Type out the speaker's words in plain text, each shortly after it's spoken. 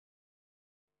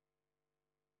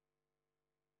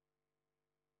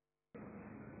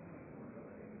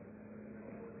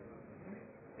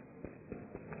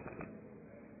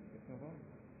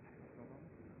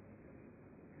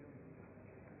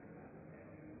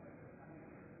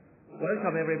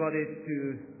Welcome everybody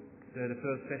to the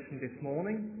first session this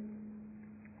morning.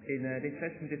 In this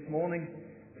session this morning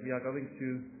we are going to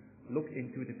look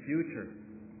into the future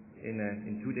in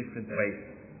two different ways.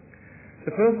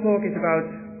 The first talk is about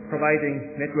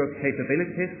providing network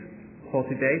capabilities for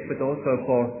today but also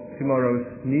for tomorrow's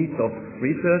needs of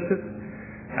researchers.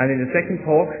 And in the second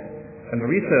talk, a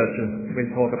researcher will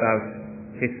talk about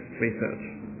his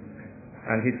research.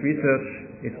 And his research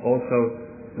is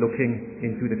also looking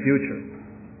into the future.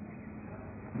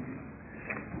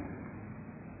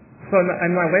 So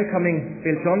I'm now welcoming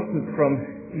Bill Johnson from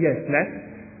ESNet,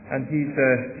 and he's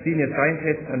a senior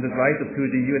scientist and advisor to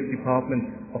the U.S.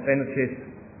 Department of Energy's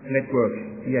network,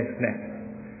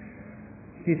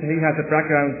 ESNet. He has a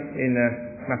background in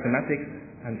mathematics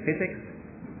and physics.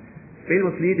 Bill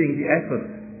was leading the effort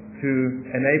to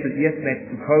enable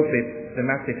ESNet to cope with the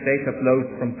massive data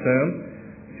flows from CERN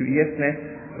to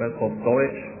ESNet, well, for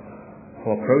storage,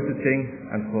 for processing,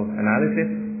 and for analysis.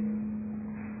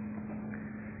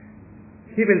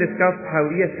 He will discuss how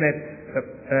ESNet's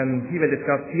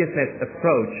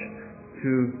approach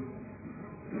to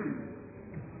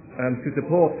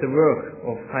support the work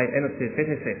of high-energy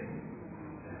physicists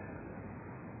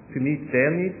to meet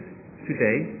their needs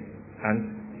today and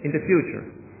in the future.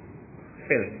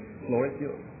 Bill, the floor is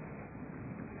yours.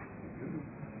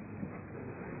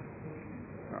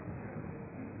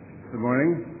 Good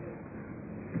morning.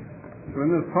 So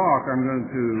in this talk, I'm going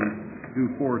to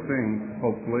do four things,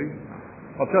 hopefully.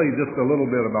 I'll tell you just a little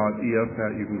bit about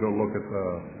ESNet. You can go look at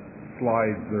the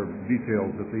slides. There are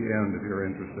details at the end if you're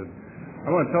interested.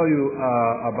 I want to tell you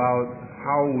about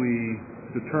how we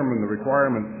determine the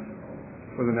requirements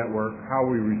for the network, how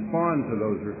we respond to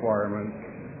those requirements,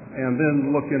 and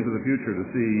then look into the future to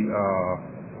see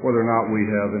whether or not we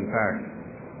have, in fact,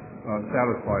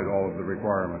 satisfied all of the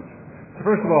requirements.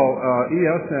 First of all,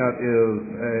 ESNet is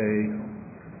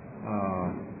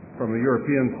from a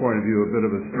European point of view, a bit of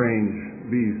a strange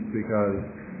beast because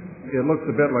it looks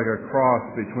a bit like a cross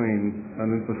between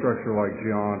an infrastructure like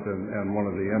GEONT and one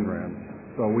of the NRANs.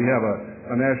 So we have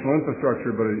a national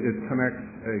infrastructure, but it connects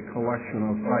a collection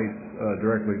of sites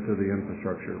directly to the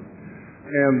infrastructure.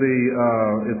 And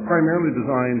it's primarily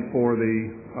designed for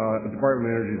the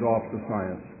Department of Energy's Office of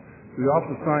Science. The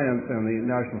Office of Science and the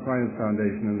National Science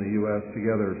Foundation in the U.S.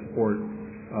 together support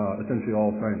essentially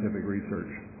all scientific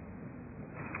research.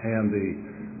 And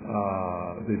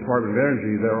the Department of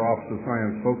Energy, their Office of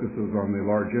Science focuses on the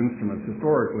large instruments,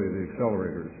 historically the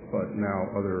accelerators, but now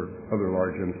other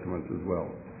large instruments as well.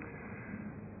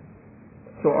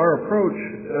 So our approach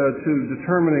to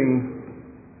determining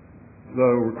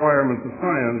the requirements of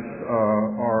science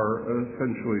are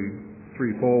essentially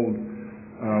threefold.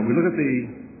 We look at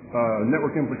the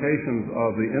network implications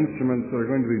of the instruments that are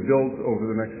going to be built over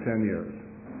the next 10 years.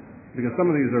 Because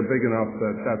some of these are big enough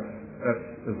that's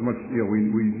as much,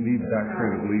 we need that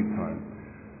kind of lead time.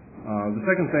 The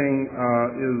second thing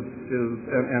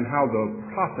is how the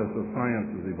process of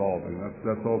science is evolving.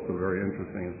 That's also very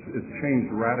interesting. It's changed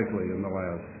radically in the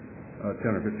last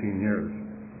 10 or 15 years.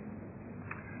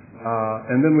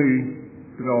 And then we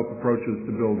develop approaches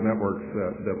to build networks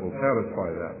that will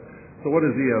satisfy that. So what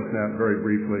is ESNet, very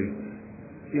briefly?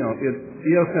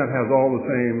 ESNet has all the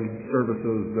same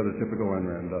services that a typical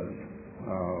NRAN does.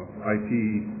 IP,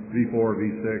 v4,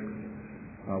 v6.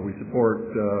 We support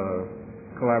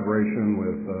collaboration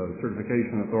with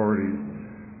certification authorities.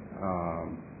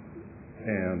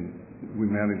 And we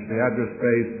manage the address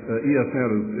space.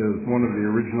 ESNet is one of the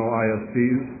original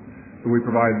ISPs. So we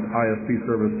provide ISP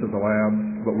service to the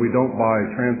labs, but we don't buy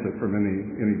transit from any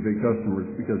big customers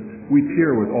because we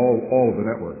tier with all of the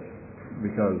networks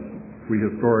because we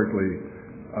historically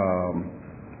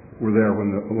were there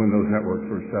when those networks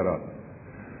were set up.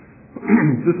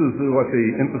 This is what the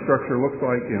infrastructure looks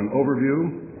like in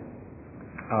overview.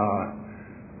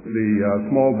 The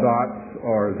small dots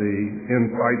are the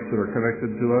end sites that are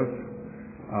connected to us.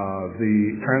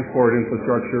 The transport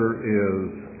infrastructure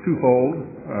is twofold.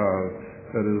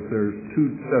 That is, there's two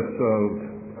sets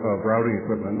of routing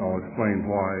equipment. I'll explain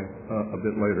why a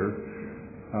bit later.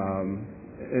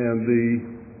 And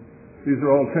these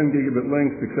are all 10 gigabit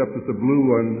links, except that the blue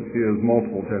one is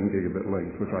multiple 10 gigabit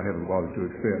links, which I haven't bothered to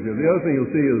expand. The other thing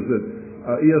you'll see is that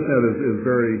ESNet is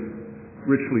very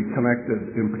richly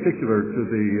connected, in particular to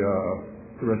the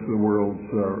rest of the world's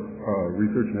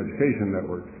research and education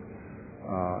networks.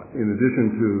 In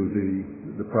addition to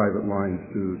the private lines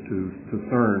to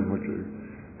CERN, which are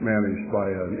managed by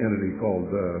an entity called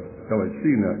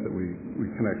LHCnet that we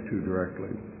connect to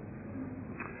directly.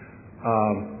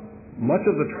 Much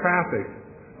of the traffic,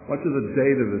 much of the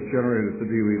data that's generated at the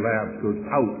DOE labs goes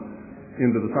out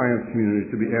into the science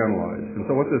community to be analyzed. And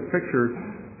so what this picture,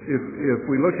 if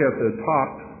we look at the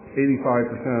top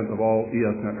 85% of all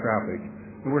ESNet traffic,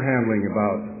 and we're handling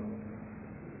about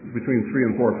between 3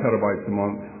 and 4 petabytes a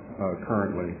month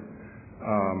currently.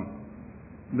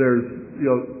 There's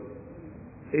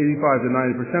 85 to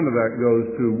 90% of that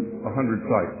goes to 100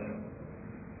 sites,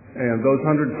 and those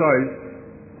 100 sites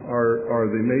are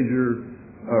the major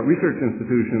research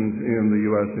institutions in the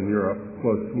U.S. and Europe,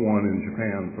 plus one in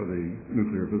Japan for the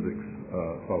nuclear physics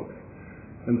folks.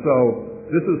 And so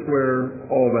this is where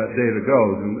all that data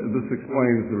goes, and this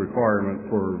explains the requirement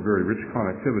for very rich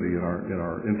connectivity in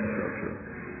our infrastructure.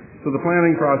 So the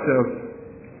planning process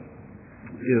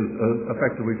is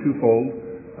effectively twofold.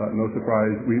 No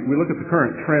surprise. We look at the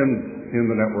current trends in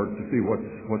the network to see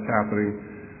what's happening.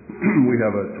 We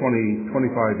have a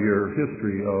 25-year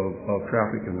history of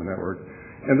traffic in the network.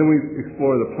 And then we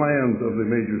explore the plans of the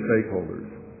major stakeholders.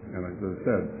 And as I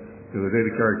said, the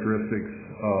data characteristics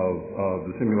of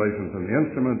the simulations and the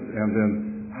instruments, and then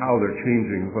how they're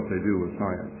changing what they do with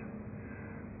science.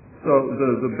 So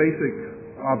the basic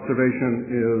observation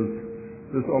is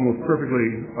this almost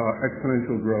perfectly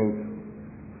exponential growth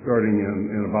starting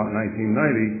in about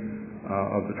 1990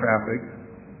 of the traffic.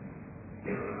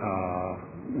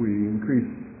 We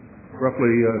increased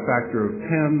roughly a factor of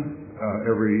 10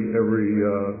 every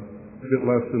bit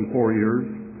less than 4 years,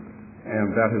 and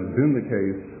that has been the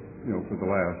case, for the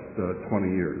last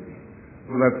 20 years.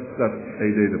 So that's a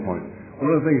data point. One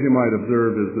of the things you might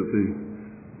observe is that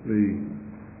the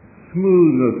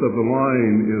smoothness of the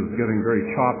line is getting very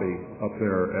choppy up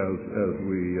there as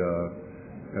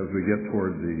we get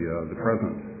toward the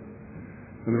present.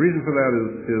 And the reason for that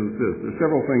is this. There's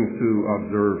several things to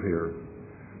observe here.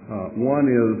 One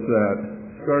is that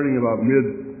starting about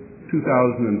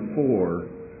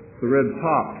mid-2004, the red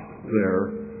tops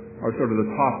there are sort of the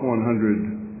top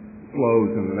 100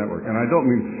 flows in the network. And I don't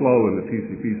mean flow in the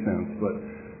TCP sense, but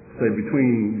say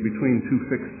between two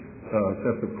fixed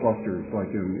sets of clusters, like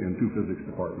in two physics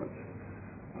departments.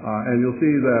 And you'll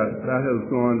see that has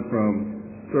gone from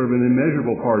sort of an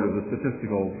immeasurable part of the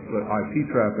statistical IP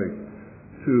traffic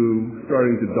to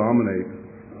starting to dominate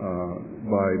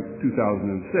by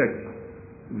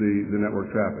 2006 the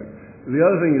network traffic. The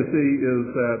other thing you see is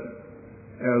that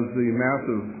as the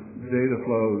massive data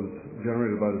flows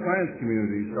generated by the science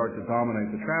community start to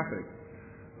dominate the traffic,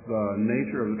 the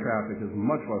nature of the traffic is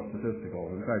much less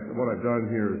statistical. In fact, what I've done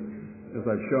here is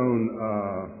I've shown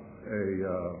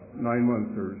a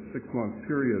 9-month or 6-month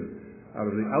period out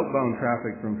of the outbound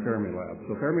traffic from Fermilab.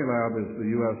 So Fermilab is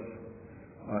the U.S.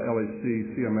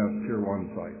 LHC CMS Tier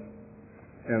 1 site.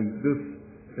 And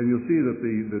you'll see that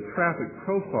the traffic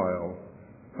profile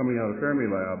coming out of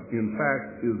Fermilab, in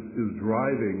fact, is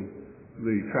driving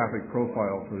the traffic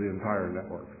profile for the entire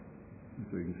network.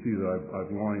 So you can see that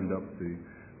I've lined up the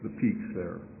peaks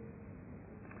there.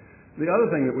 The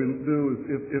other thing that we do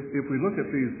is if we look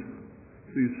at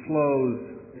these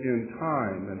flows in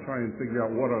time and try and figure out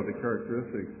what are the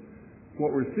characteristics,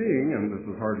 what we're seeing, and this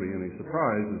is hardly any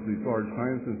surprise, is these large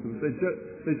science instances,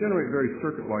 they generate very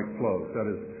circuit-like flows. That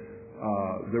is,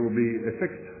 there will be a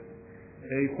fixed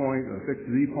A point, a fixed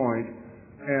Z point,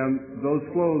 and those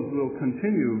flows will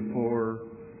continue for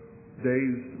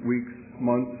days, weeks,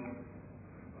 months,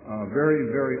 very,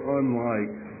 very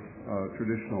unlike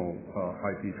traditional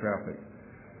IP traffic.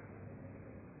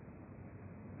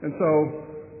 And so,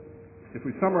 if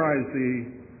we summarize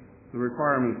the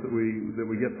requirements that we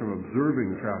get from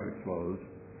observing the traffic flows,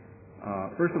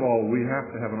 first of all, we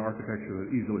have to have an architecture that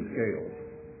easily scales,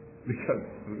 because,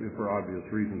 for obvious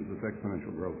reasons, it's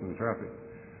exponential growth in the traffic.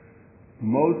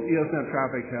 Most ESNet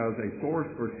traffic has a source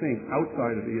or sink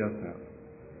outside of ESNet.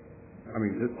 I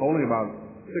mean, it's only about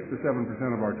 6 to 7%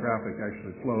 of our traffic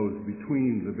actually flows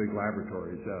between the big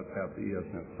laboratories at the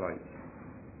ESNet sites.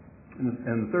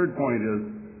 And the third point is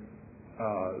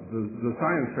the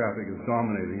science traffic is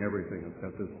dominating everything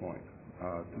at this point,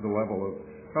 to the level of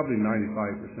probably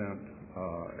 95%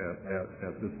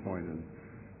 at this point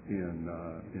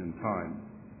in time.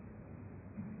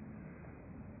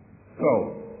 So,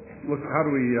 look, how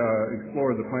do we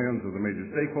explore the plans of the major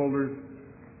stakeholders?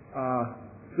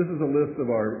 This is a list of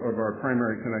our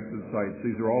primary connected sites.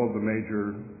 These are all of the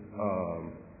major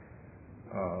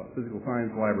physical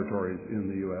science laboratories in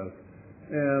the U.S.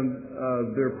 And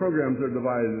their programs are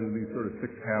divided into these sort of 6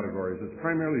 categories. It's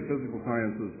primarily physical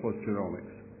sciences plus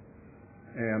genomics.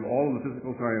 And all of the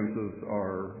physical sciences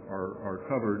are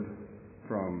covered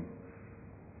from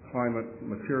climate,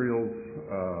 materials,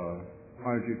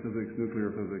 energy physics,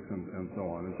 nuclear physics, and so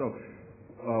on. And so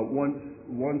once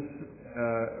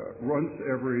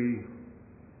every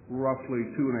roughly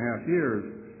 2.5 years,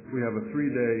 we have a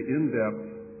 3-day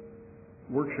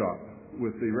in-depth workshop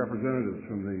with the representatives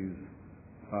from these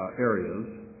areas.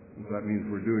 That means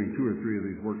we're doing 2 or 3 of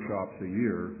these workshops a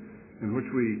year, in which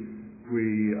we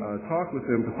talk with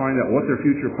them to find out what their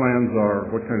future plans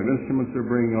are, what kind of instruments they're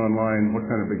bringing online, what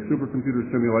kind of big supercomputer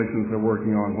simulations they're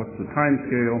working on, what's the time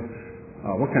scale,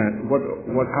 how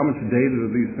much data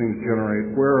do these things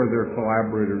generate, where are their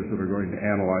collaborators that are going to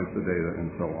analyze the data,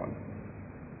 and so on.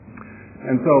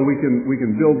 And so we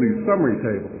can build these summary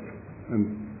tables.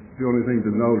 And the only thing to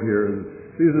note here is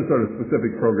these are sort of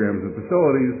specific programs and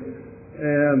facilities.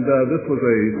 And this was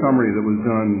a summary that was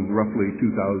done roughly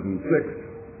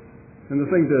 2006. And the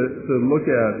thing to look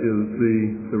at is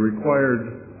the required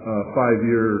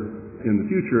 5-year in the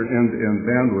future end-to-end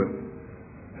bandwidth.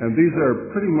 And these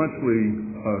are pretty much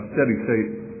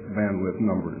steady-state bandwidth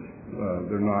numbers.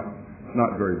 They're not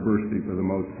very bursty for the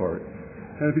most part.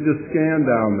 And if you just scan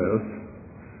down this,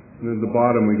 and at the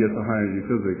bottom we get to high-energy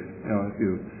physics. If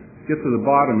you get to the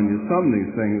bottom and you sum these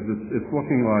things, it's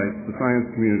looking like the science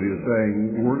community is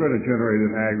saying we're going to generate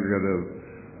an aggregate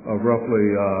of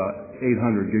roughly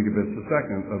 800 gigabits a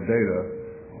second of data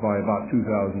by about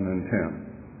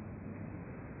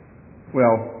 2010.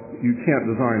 Well, you can't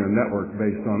design a network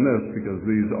based on this because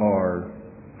these are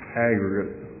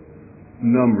aggregate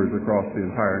numbers across the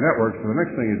entire network. So the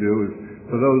next thing you do is,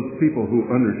 for those people who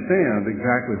understand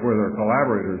exactly where their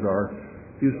collaborators are,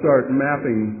 you start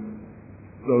mapping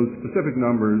those specific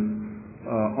numbers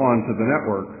onto the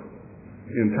network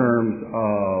in terms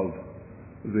of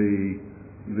the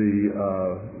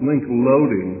link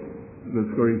loading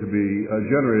that's going to be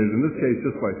generated, in this case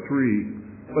just by 3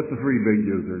 big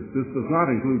users. This does not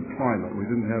include climate. We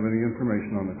didn't have any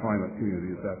information on the climate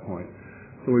community at that point.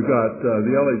 So we've got the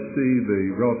LHC,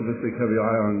 the relativistic heavy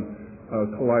ion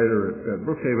collider at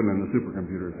Brookhaven, and the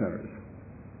supercomputer centers.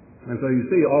 And so you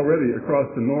see already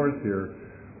across the north here,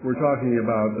 we're talking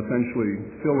about essentially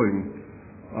filling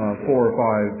 4 or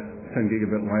 5 10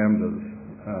 gigabit lambdas.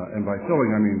 And by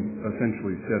filling, I mean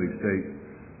essentially steady state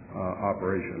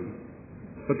operation.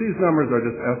 But these numbers are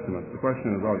just estimates. The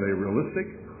question is, are they realistic?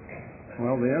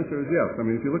 Well, the answer is yes. I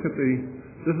mean, if you look at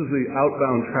this is the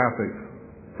outbound traffic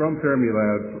from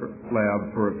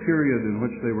Fermilab for a period in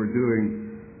which they were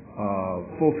doing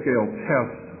full-scale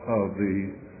tests of the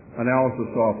analysis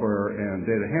software and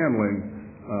data handling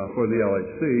for the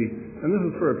LHC. And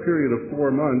this is for a period of 4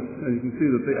 months, and you can see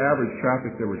that the average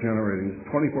traffic they were generating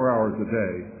 24 hours a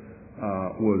day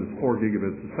was 4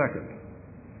 gigabits a second.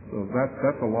 So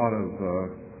that's a lot of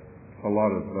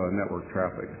network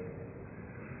traffic.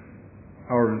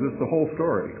 However, is this the whole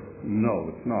story?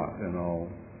 No, it's not. And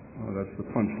that's the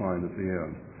punchline at the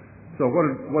end. So what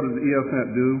did ESNet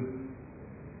do?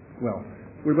 Well,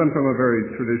 we went from a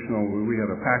very traditional, we had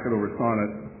a packet over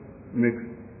SONET mixed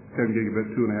 10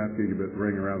 gigabit, 2.5 gigabit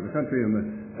ring around the country,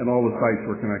 and all the sites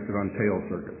were connected on tail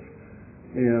circuits.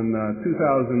 In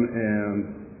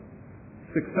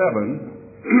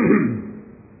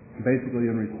 2006-07, basically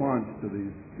in response to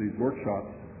these workshops,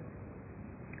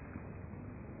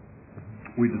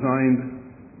 we designed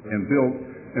and built,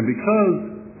 and because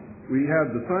we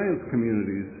had the science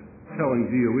communities telling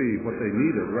DOE what they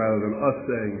needed rather than us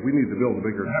saying we need to build a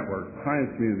bigger network,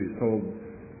 science communities told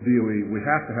DOE we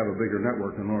have to have a bigger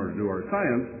network in order to do our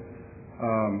science.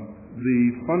 The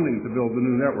funding to build the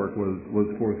new network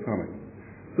was forthcoming.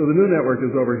 So the new network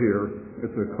is over here.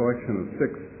 It's a collection of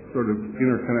 6 sort of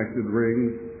interconnected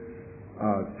rings,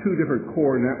 2 different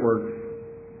core networks.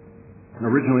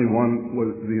 Originally,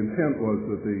 the intent was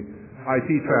that the IT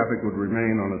traffic would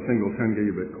remain on a single 10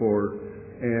 gigabit core,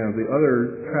 and the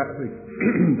other traffic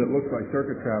that looks like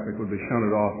circuit traffic would be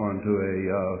shunted off onto a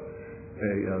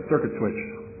circuit switch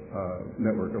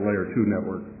network, a layer 2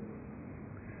 network.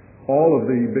 All of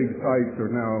the big sites are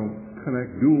now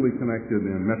duly connected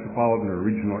in metropolitan or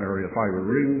regional area fiber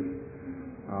rings,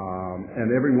 and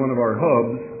every one of our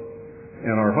hubs,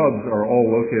 and our hubs are all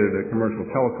located at commercial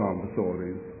telecom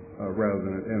facilities rather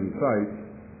than at end sites,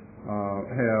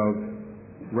 have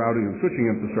routing and switching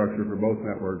infrastructure for both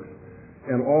networks.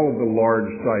 And all of the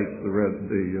large sites, the red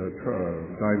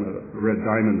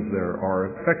diamonds there,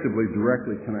 are effectively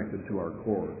directly connected to our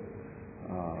core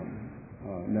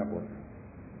network.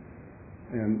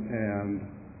 And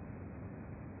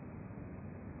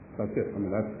that's it. I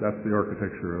mean, that's the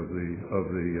architecture of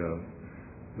the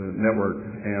network.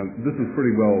 And this is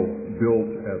pretty well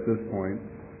built at this point.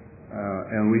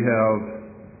 And we have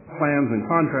plans and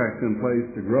contracts in place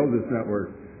to grow this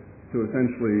network to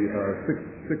essentially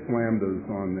 6 lambdas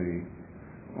on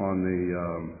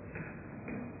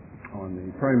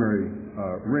the primary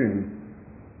ring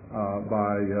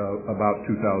by about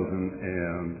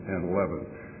 2011.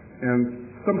 And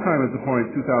sometime at the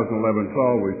point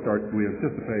 2011-12, we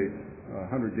anticipate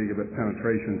 100 gigabit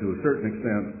penetration to a certain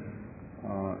extent,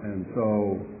 and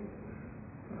so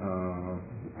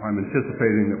I'm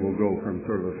anticipating that we'll go from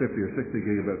sort of a 50 or 60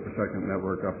 gigabit per second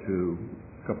network up to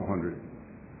a couple hundred.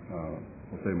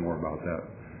 We'll say more about that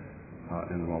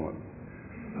in a moment.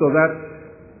 So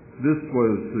this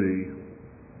was the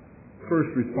first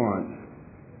response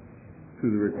to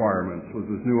the requirements, was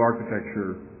this new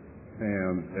architecture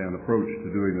and approach to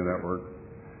doing the network.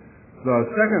 The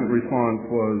second response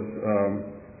was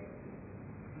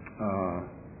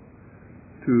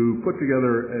to put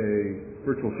together a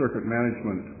virtual circuit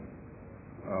management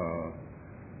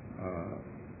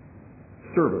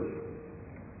service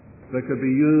that could be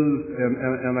used,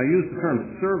 and I use the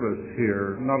term service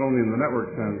here, not only in the network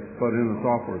sense, but in the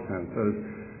software sense.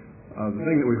 The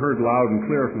thing that we heard loud and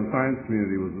clear from the science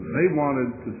community was that they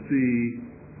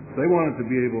wanted to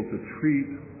be able to treat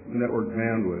network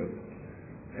bandwidth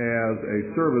as a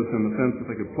service in the sense that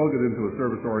they could plug it into a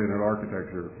service-oriented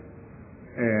architecture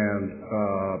and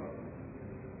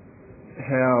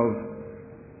have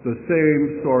the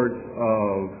same sorts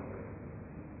of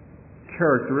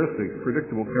characteristics,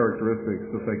 predictable characteristics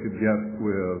that they could get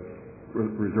with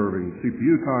reserving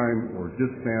CPU time or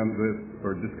disk bandwidth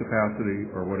or disk capacity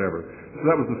or whatever. So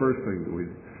that was the first thing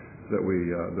that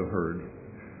we heard.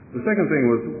 The second thing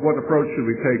was, what approach should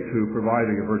we take to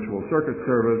providing a virtual circuit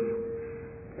service?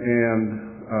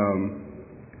 And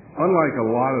unlike a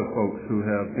lot of folks who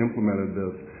have implemented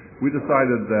this, we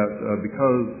decided that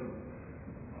because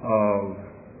of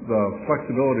the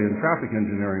flexibility in traffic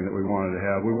engineering that we wanted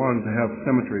to have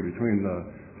symmetry between the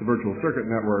virtual circuit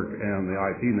network and the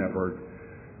IP network.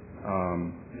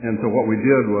 And so what we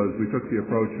did was we took the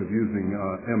approach of using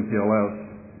MPLS,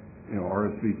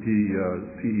 RSVP,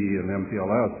 CE, and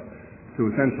MPLS to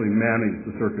essentially manage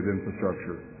the circuit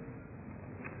infrastructure.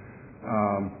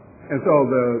 And so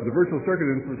the virtual circuit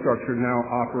infrastructure now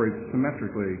operates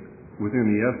symmetrically within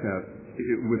the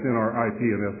ESNet, within our IP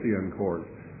and SDN cores.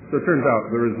 So it turns out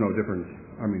there is no difference.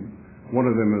 I mean, one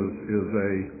of them is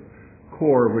a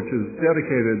core which is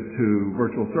dedicated to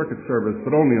virtual circuit service,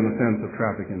 but only in the sense of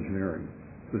traffic engineering.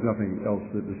 There's nothing else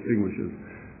that distinguishes.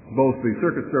 Both the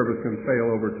circuit service can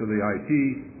fail over to the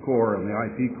IP core, and the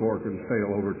IP core can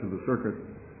fail over to the circuit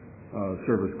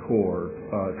service core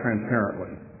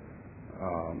transparently.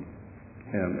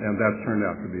 And that's turned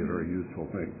out to be a very useful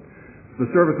thing.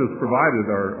 The services provided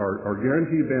are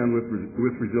guaranteed bandwidth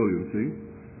with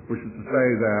resiliency, which is to say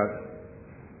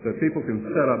that people can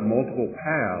set up multiple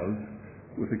paths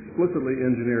with explicitly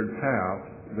engineered paths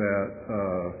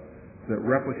that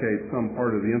replicate some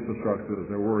part of the infrastructure that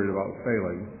they're worried about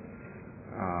failing.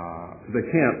 They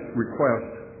can't request,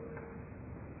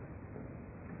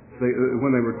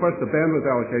 when they request a bandwidth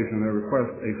allocation, they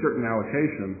request a certain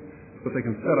allocation, but they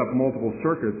can set up multiple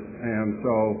circuits, and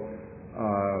so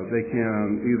they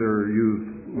can either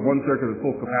use one circuit at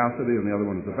full capacity and the other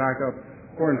one as a backup,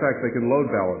 or in fact they can load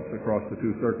balance across the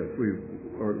two circuits,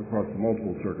 or across the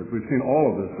multiple circuits. We've seen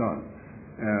all of this done.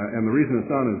 And the reason it's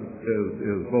done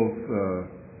is both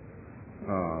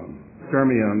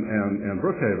Fermi and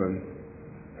Brookhaven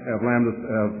have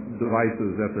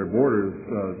devices at their borders,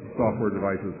 software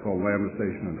devices called Lambda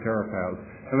Station and TerraPath,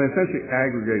 and they essentially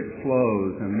aggregate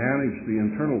flows and manage the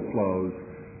internal flows,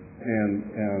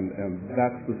 and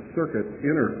that's the circuit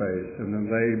interface, and then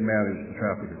they manage the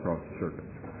traffic across the circuit.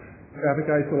 Traffic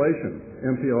isolation.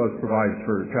 MPLS provides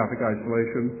for traffic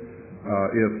isolation.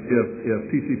 If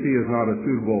TCP is not a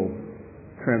suitable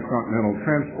transcontinental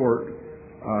transport,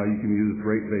 you can use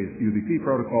rate-based UDP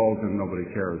protocols, and nobody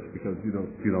cares because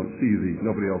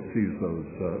nobody else sees those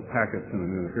packets in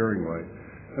an interfering way.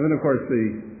 And then, of course, the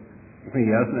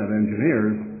ESNet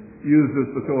engineers use this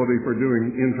facility for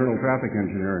doing internal traffic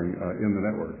engineering in the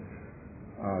network.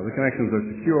 The connections are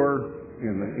secure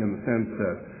in the sense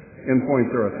that endpoints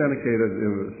are authenticated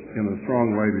in a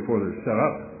strong way before they're set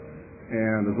up,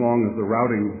 and as long as the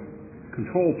routing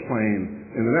control plane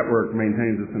in the network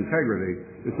maintains its integrity,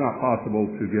 it's not possible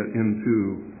to get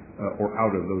into or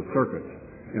out of those circuits.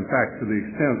 In fact, to the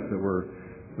extent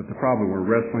that the problem we're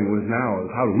wrestling with now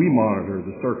is how do we monitor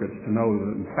the circuits to know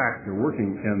that in fact they're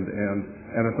working, and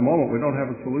at the moment we don't have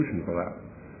a solution for that.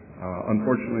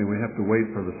 Unfortunately, we have to wait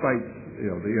for the sites,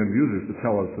 the end users, to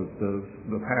tell us that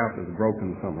the path is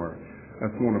broken somewhere.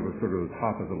 That's one of the sort of the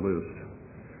top of the list.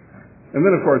 And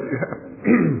then, of course, you have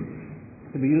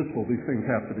to be useful, these things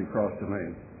have to be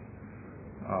cross-domain.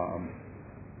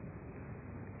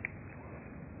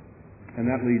 And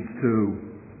that leads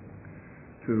to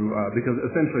because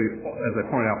essentially, as I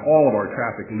point out, all of our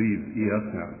traffic leaves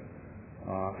ESNet.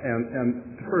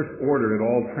 And to first order, it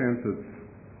all transits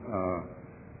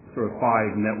sort of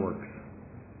 5 networks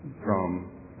from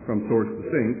source to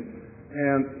sink.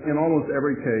 And in almost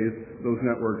every case, those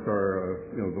networks are,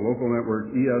 the local network,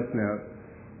 ESNet,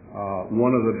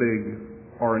 one of the big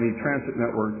R&E transit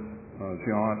networks,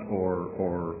 GEONT or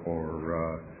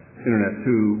Internet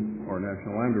 2 or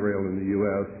National Lambda Rail in the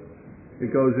U.S.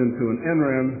 It goes into an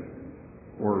NREN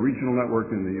or a regional network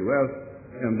in the U.S.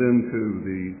 and then to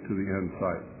the end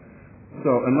site. So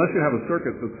unless you have a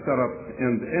circuit that's set up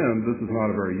end to end, this is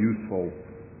not a very useful.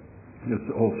 This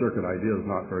whole circuit idea is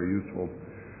not very useful.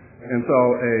 And so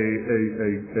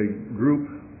a group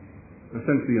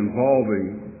essentially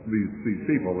involving these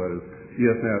people, that is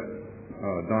ESNet,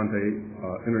 Dante,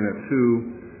 Internet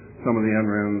 2, some of the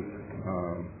NRENs,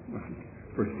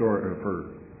 for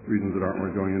reasons that aren't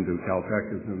worth going into,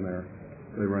 Caltech is in there.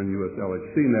 They run US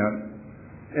LHCnet.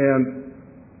 And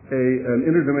an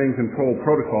interdomain control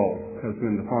protocol has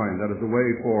been defined. That is a way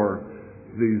for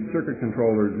the circuit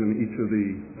controllers in each of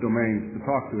the domains to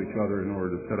talk to each other in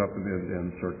order to set up an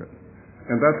end-to-end circuit.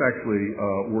 And that's actually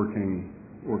working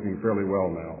fairly well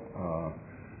now.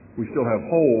 We still have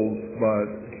holes, but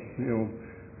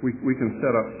we can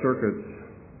set up circuits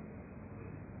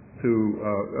to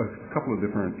a couple of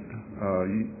different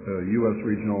U.S.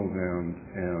 regionals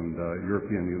and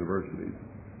European universities.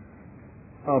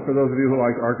 For those of you who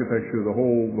like architecture, the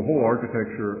whole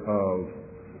architecture of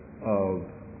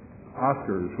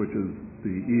OSCARS, which is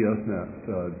the ESNet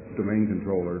domain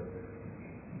controller,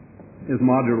 is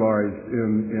modularized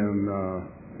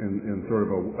in sort of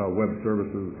a web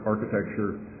services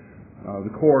architecture.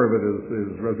 The core of it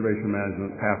is reservation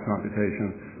management, path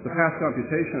computation. The path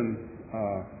computation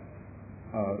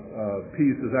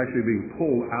piece is actually being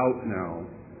pulled out now,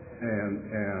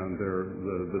 and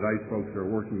the DICE folks are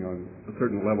working on a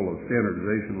certain level of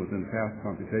standardization within path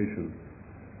computation.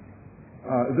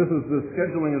 The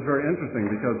scheduling is very interesting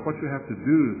because what you have to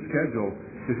do to schedule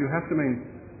is you have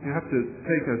to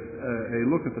take a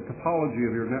look at the topology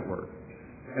of your network,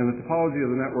 and the topology of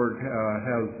the network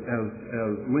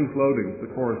has link loadings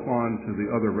that correspond to the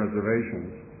other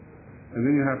reservations, and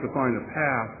then you have to find a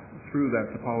path through that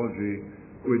topology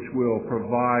which will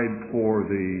provide for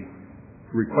the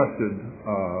requested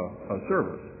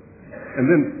service, and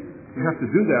then you have to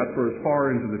do that for as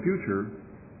far into the future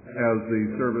as the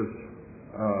service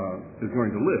is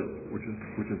going to live, which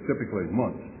is typically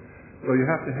months. So you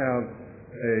have to have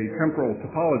a temporal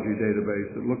topology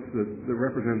database that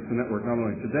represents the network not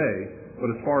only today, but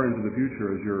as far into the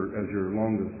future as your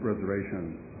longest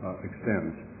reservation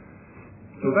extends.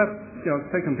 So that's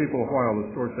it's taken people a while to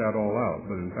sort that all out,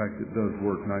 but in fact it does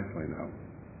work nicely now.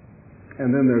 And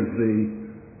then there's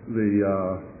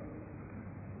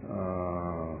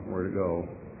where to go?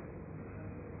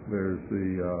 There's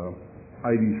the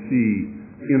IDC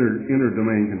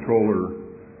inter-domain controller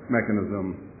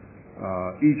mechanism.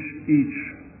 Each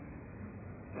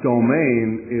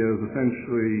domain is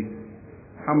essentially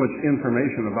how much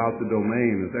information about the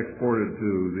domain is exported to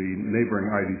the neighboring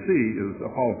IDC is a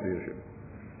policy issue.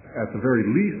 At the very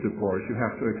least, of course, you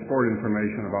have to export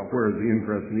information about where the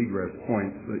ingress and egress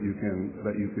points that you can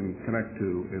connect to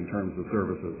in terms of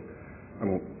services.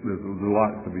 There's a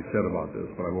lot to be said about this,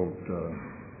 but I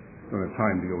don't have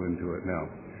time to go into it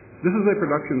now. This is a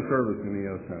production service in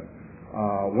ESNet.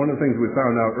 One of the things we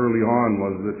found out early on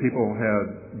was that people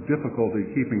had difficulty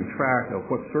keeping track of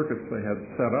what circuits they had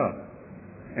set up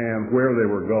and where they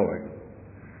were going.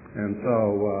 And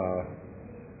so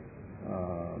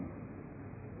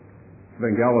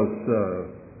Vangelis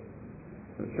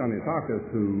Chaniatakis,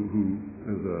 who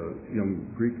is a young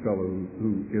Greek fellow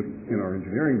who in our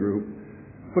engineering group,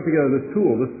 put together this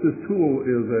tool. This tool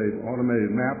is an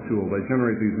automated map tool. They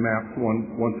generate these maps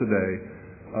once a day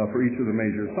for each of the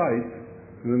major sites,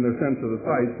 and then they're sent to the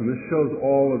sites, and this shows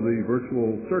all of the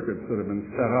virtual circuits that have been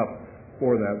set up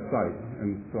for that site.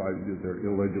 And so they're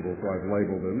illegible, so I've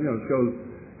labeled them. It shows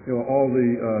all the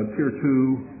Tier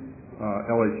 2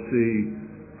 LHC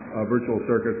virtual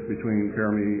circuits between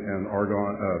Fermi and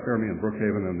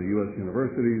Brookhaven and the U.S.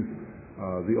 universities,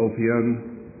 the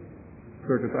OPN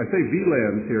circuits. I say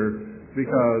VLANs here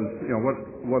because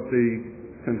what the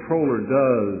controller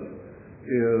does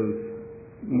is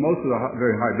most of the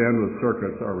very high bandwidth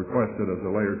circuits are requested as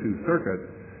a layer 2 circuit,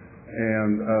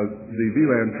 and the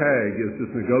VLAN tag is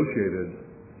just negotiated,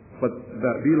 but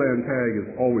that VLAN tag is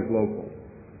always local.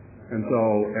 And so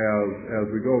as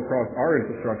we go across our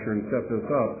infrastructure and set this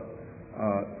up,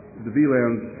 the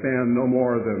VLANs span no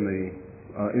more than the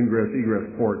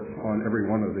ingress-egress ports on every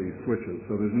one of these switches.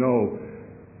 So there's no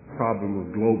problem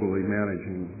of globally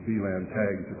managing VLAN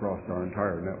tags across our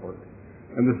entire network.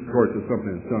 And this, of course, is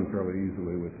something that's done fairly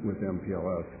easily with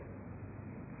MPLS.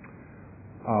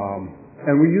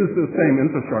 And we use the same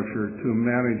infrastructure to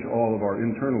manage all of our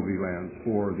internal VLANs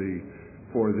for the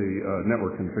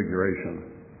network configuration.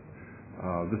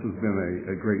 This has been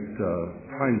a great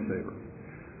time saver.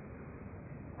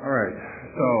 All right,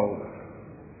 so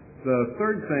the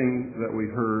third thing that we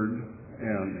heard,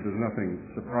 and there's nothing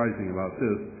surprising about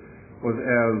this, was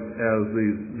as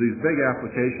these big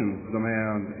applications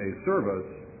demand a service,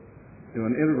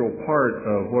 an integral part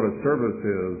of what a service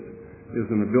is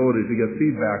an ability to get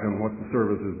feedback on what the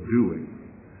service is doing.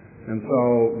 And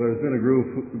so there's been a group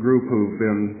who've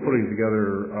been putting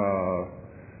together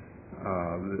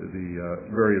the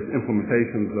various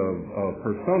implementations of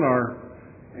Personar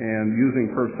and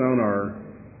using Personar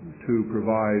to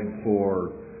provide for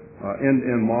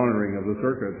end-to-end monitoring of the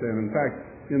circuits. And in fact,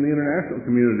 in the international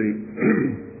community,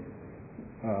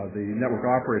 the network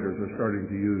operators are starting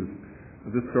to use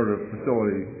this sort of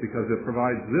facility because it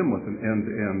provides them with an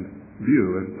end-to-end view.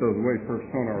 And so the way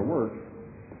Personar works,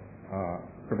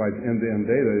 provides end-to-end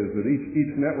data, is that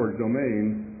each network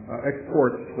domain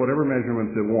exports whatever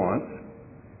measurements it wants,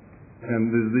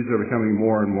 and these are becoming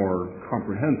more and more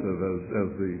comprehensive as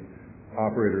the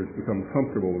operators become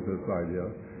comfortable with this idea.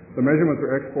 The measurements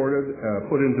are exported,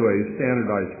 put into a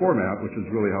standardized format, which is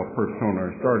really how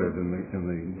Personar started in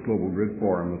the Global Grid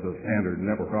Forum as a standard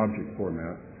network object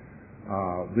format.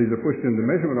 These are pushed into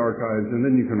measurement archives, and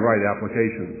then you can write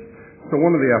applications. So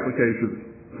one of the applications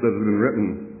that has been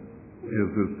written is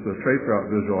this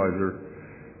traceroute visualizer.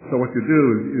 So what you do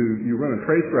is you run a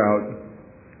traceroute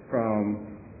from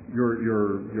your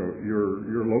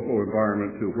local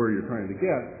environment to where you're trying to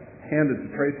get, hand it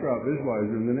to traceroute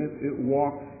visualizer, and then it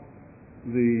walks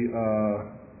the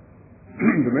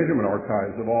measurement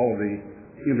archives of all of the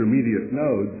intermediate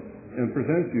nodes and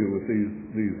presents you with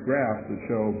these graphs that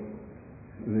show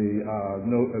the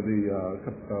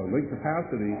link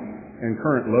capacity and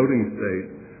current loading state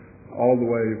all the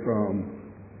way from,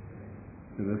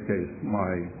 in this case,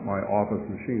 my office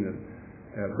machine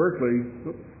at Berkeley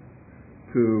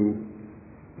to,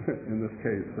 in this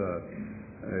case,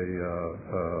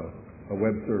 a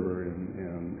web server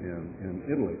in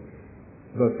Italy.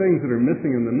 The things that are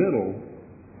missing in the middle,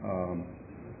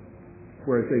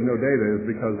 where I say no data, is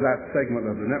because that segment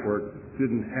of the network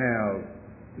didn't have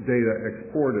data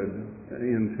exported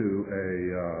into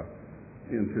a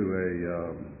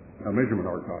measurement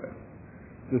archive.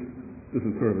 This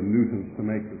is sort of a nuisance to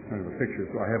make this kind of a picture,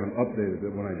 so I haven't updated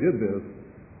it. When I did this,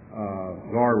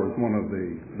 GAR was one of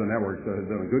the networks that had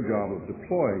done a good job of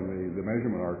deploying the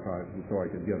measurement archives, and so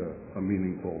I could get a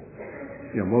meaningful.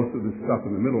 Most of the stuff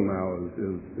in the middle now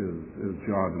is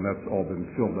John, and that's all been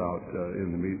filled out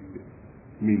in the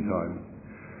meantime.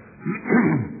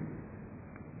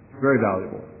 Very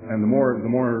valuable, and the more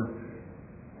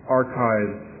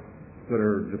archives that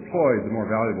are deployed, the more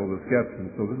valuable this gets.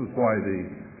 And so this is why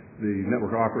the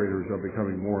network operators are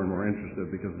becoming more and more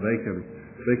interested, because they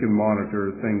can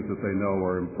monitor things that they know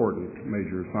are important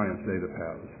major science data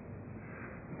paths.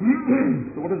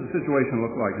 So what does the situation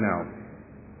look like now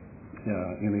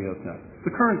in ESNet?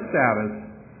 The current status,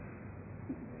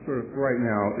 sort of right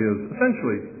now, is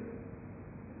essentially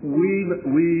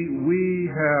we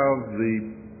have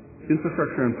the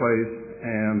infrastructure in place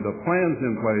and the plans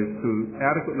in place to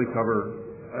adequately cover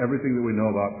everything that we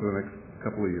know about for the next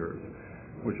couple of years,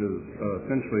 which is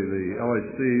essentially the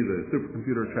LHC, the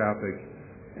supercomputer traffic,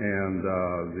 and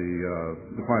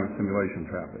the climate simulation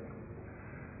traffic.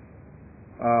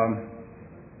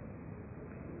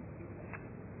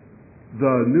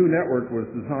 The new network was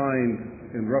designed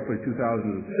in roughly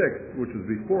 2006, which is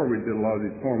before we did a lot of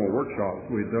these formal workshops.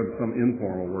 We had done some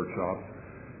informal workshops.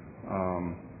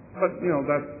 But,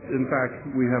 that's, in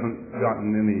fact, we haven't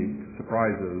gotten any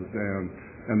surprises, and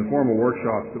the formal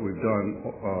workshops that we've done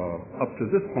up to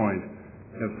this point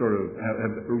have sort of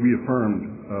have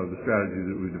reaffirmed the strategy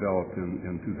that we developed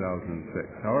in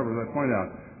 2006. However, as I point out,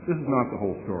 this is not the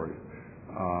whole story.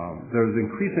 There's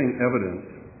increasing evidence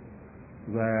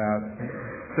that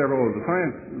several of the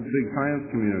big science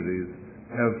communities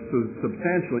have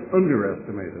substantially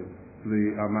underestimated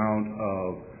the amount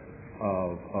of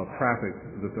traffic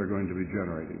that they're going to be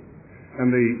generating. And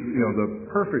the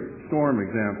perfect storm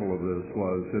example of this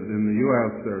was that in the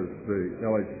U.S. there's the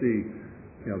LHC,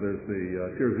 there's the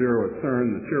Tier 0 at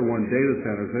CERN, the Tier 1 data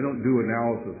centers. They don't do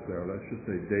analysis there. That's just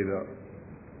a data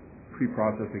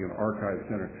pre-processing and archive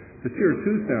center. The Tier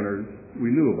 2 centers we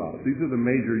knew about. These are the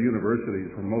major universities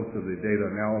where most of the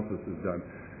data analysis is done.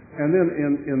 And then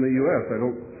in the U.S., I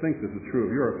don't think this is true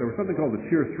of Europe, there was something called the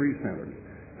Tier 3 centers.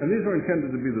 And these are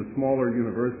intended to be the smaller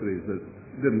universities that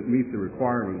didn't meet the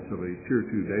requirements of a Tier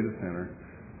 2 data center.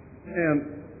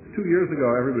 And 2 years ago,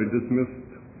 everybody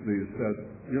dismissed these, said,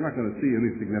 you're not going to see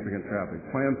any significant traffic.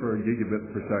 Plan for a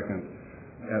gigabit per second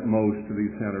at most to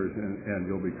these centers, and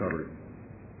you'll be covered.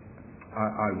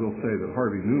 I will say that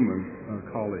Harvey Newman, a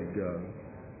colleague,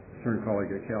 attorney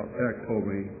colleague at Caltech, told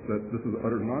me that this is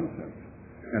utter nonsense,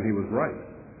 and he was right.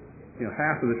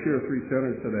 Half of the Tier 3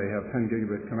 centers today have 10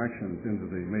 gigabit connections into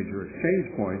the major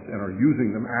exchange points and are using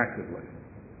them actively.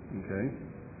 Okay?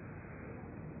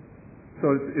 So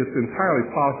it's entirely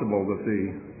possible that the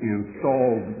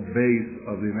installed base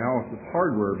of the analysis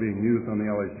hardware being used on the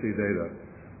LHC data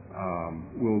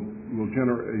will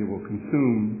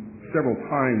consume several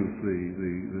times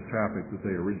the traffic that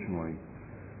they originally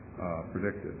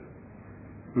predicted.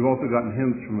 We've also gotten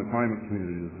hints from the climate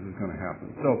community that this is going to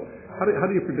happen. So how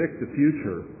do you predict the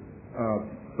future,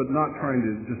 but not trying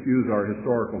to just use our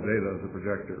historical data as a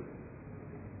projector?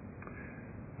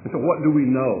 And so what do we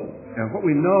know? And what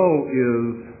we know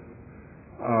is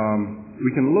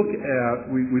we can look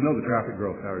at, we know the traffic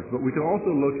growth average, but we can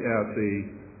also look at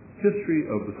the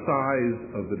history of the size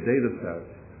of the data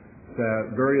sets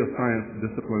that various science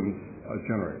disciplines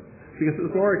generate. Because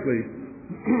historically,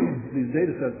 these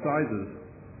data set sizes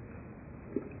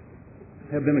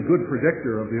have been a good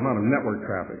predictor of the amount of network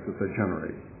traffic that they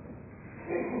generate.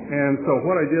 And so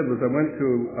what I did was I went to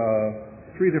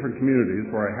 3 different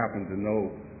communities where I happened to know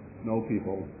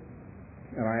people,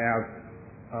 and I asked,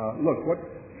 look,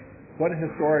 what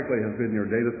historically has been your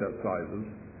data set sizes,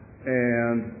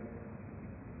 and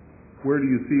where do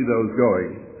you see those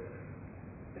going?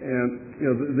 And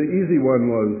the easy one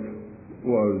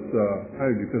was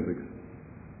hydrogen physics,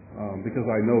 because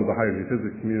I know the hydrogen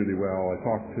physics community well. I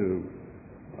talked to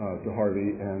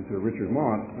Harvey and to Richard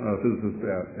Mont, physicist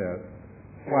at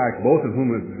SLAC, both of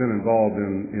whom have been involved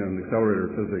in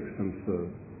accelerator physics since the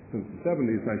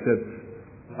 70s. And I said,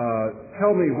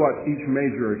 tell me what each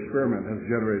major experiment has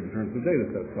generated in terms of data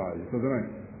set size. So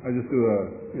then I just do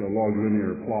a log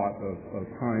linear plot of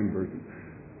time versus.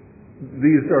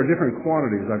 These are different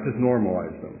quantities. I've just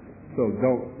normalized them. So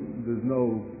there's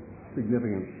no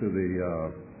significance to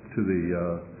the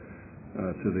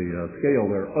scale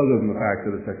there, other than the fact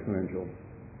that it's exponential.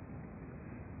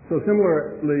 So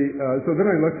similarly, so then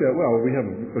I looked at, well, we have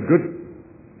a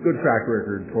good track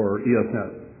record for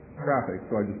ESNet traffic,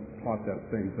 so I just plot that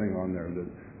same thing on there that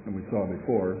we saw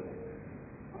before.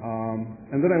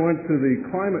 And then I went to the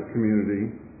climate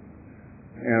community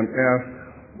and asked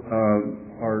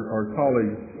our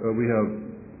colleagues, we have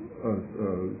a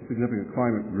significant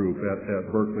climate group at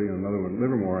Berkeley and another one at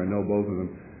Livermore, I know both of them,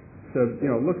 said,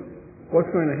 look, what's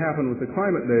going to happen with the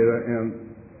climate data,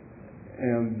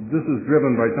 and this is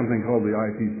driven by something called the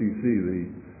IPCC,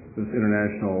 this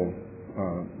international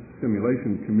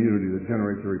simulation community that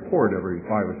generates a report every 5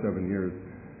 or 7 years.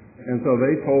 And so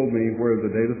they told me where the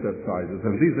data set sizes,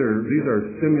 and these are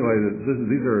simulated,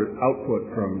 these are output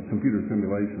from computer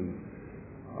simulations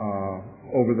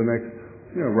over the next,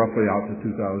 roughly out to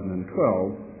 2012,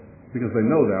 because they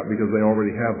know that, because they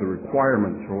already have the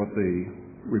requirements for what the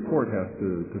report has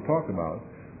to talk about.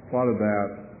 Plotted that,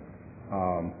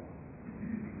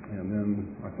 and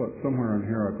then I thought somewhere in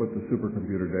here I put the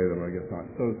supercomputer data, but I guess not.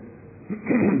 So,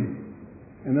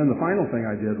 and then the final thing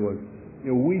I did was,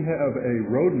 we have a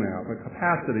roadmap, a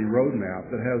capacity roadmap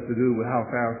that has to do with how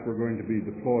fast we're going to be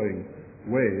deploying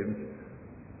waves,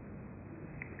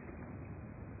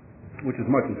 which as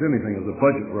much as anything is a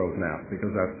budget roadmap,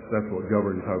 because that's what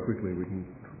governs how quickly we can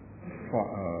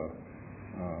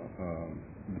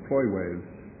deploy waves.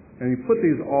 And you put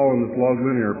these all in this log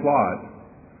linear plot,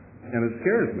 and it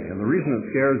scares me. And the reason it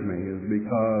scares me is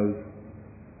because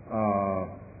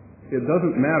it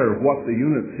doesn't matter what the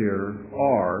units here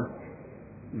are.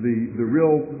 The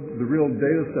real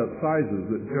data set sizes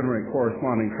that generate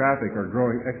corresponding traffic are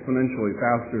growing exponentially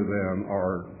faster than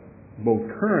our both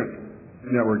current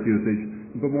network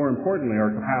usage, but more importantly,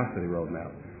 our capacity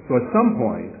roadmap. So at some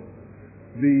point,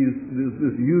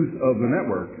 this use of the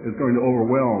network is going to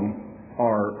overwhelm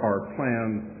our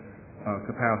planned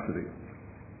capacity.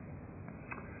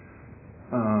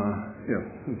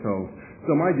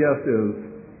 So my guess is,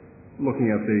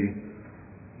 looking at the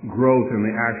growth in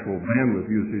the actual bandwidth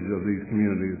usage of these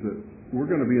communities, that we're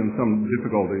going to be in some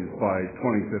difficulties by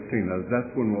 2015.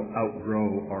 That's when we'll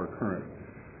outgrow our current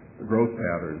growth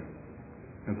pattern.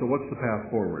 And so what's the path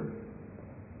forward?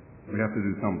 We have to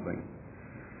do something.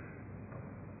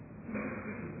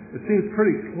 It seems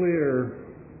pretty clear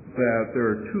that there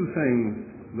are 2 things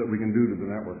that we can do to the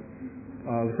network.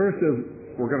 The first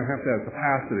is we're going to have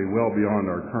capacity well beyond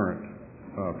our current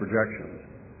projections.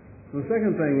 The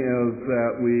second thing is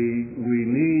that we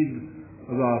need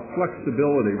the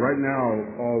flexibility. Right now,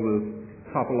 all the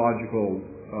topological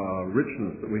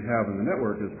richness that we have in the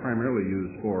network is primarily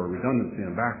used for redundancy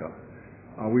and backup.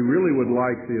 We really would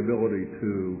like the ability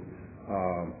to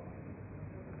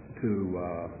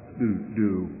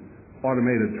do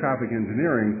automated traffic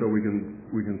engineering so we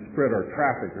can spread our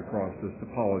traffic across this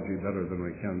topology better than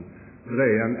we can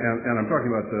today. And I'm talking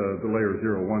about the layer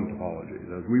 0-1 topologies.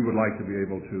 As we would like to be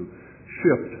able to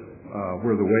shift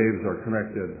where the waves are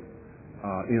connected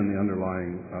in the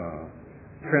underlying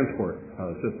transport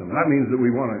system. That means that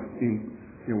we want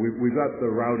to, we've got the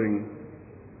routing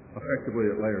effectively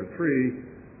at layer 3.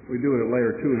 We do it at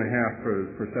layer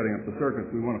 2.5 for setting up the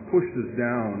circuits. We want to push this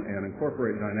down and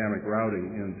incorporate dynamic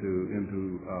routing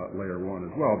into layer 1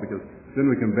 as well, because then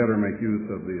we can better make use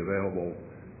of the available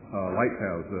light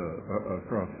paths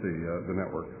across the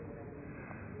network.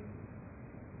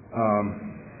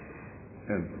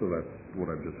 And so that's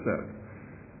what I've just said.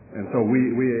 And so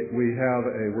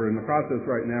we're in the process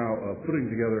right now of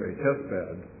putting together a test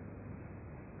bed.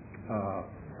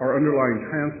 Our underlying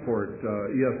transport,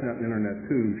 ESNet and Internet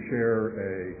 2, share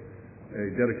a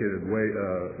dedicated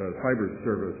fiber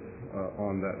service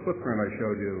on that footprint I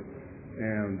showed you,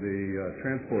 and the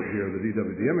transport here, the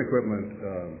DWDM equipment,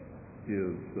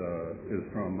 is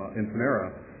from Infinera.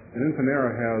 And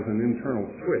Infinera has an internal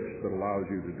switch that allows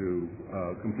you to do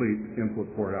complete input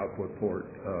port, output port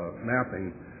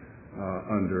mapping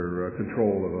under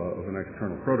control of an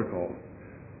external protocol.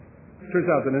 It turns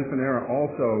out that Infinera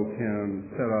also can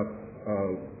set up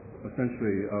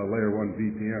essentially layer 1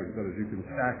 VPNs. That is, you can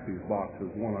stack these boxes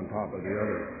one on top of the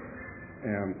other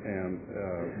and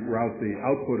route the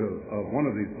output of one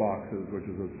of these boxes, which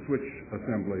is a switch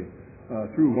assembly,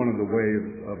 through one of the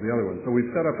waves of the other one. So we've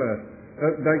set up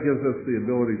that gives us the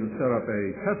ability to set up a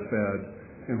test bed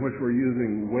in which we're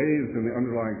using waves in the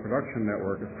underlying production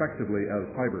network effectively as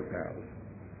fiber paths.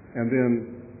 And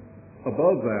then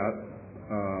above that,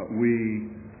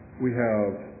 we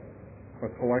have a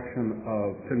collection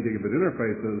of 10 gigabit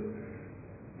interfaces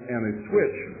and a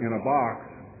switch in a box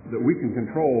that we can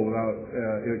control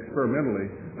experimentally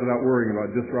without worrying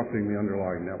about disrupting the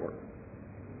underlying network.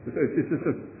 It's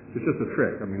just a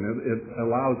trick. I mean, it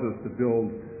allows us to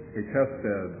build a test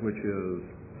bed which is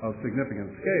of significant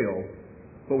scale,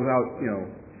 but without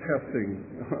testing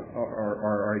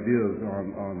our ideas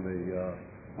on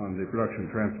the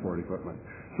production transport equipment.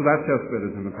 So that test bed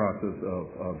is in the process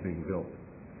of being built.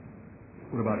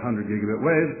 With about 100 gigabit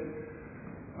waves,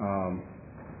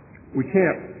 we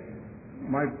can't.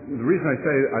 The reason I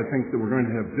say I think that we're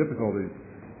going to have difficulties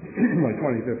by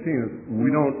 2015 is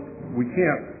we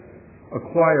can't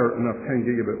acquire enough 10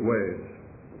 gigabit waves,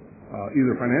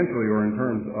 either financially or in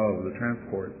terms of the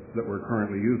transport that we're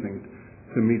currently using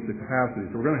to meet the capacity.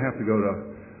 So we're going to have to go to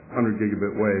 100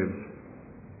 gigabit waves.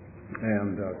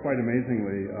 And quite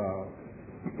amazingly,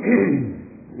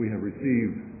 we have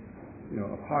received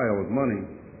a pile of money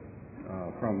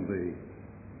from the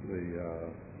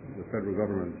federal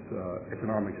government's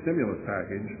economic stimulus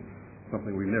package,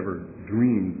 something we never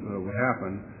dreamed would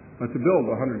happen, to build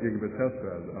a 100 gigabit test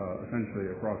bed essentially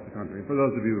across the country. And for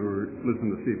those of you who listened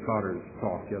to Steve Cotter's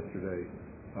talk yesterday,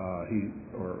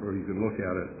 or you can look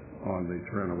at it on the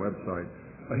Tarana website,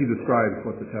 he describes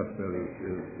what the test bed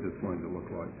is going to look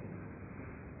like.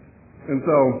 And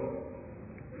so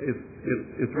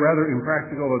it's rather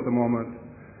impractical at the moment.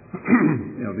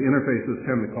 The interfaces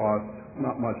tend to cost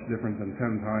not much different than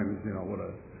 10 times what a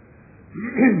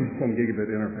 10 gigabit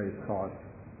interface costs.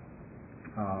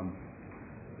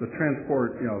 The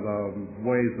transport, the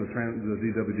ways the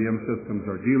DWDM systems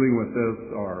are dealing with this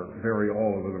vary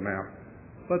all over the map,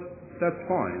 but that's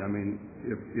fine. I mean,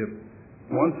 if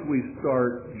once we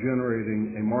start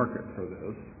generating a market for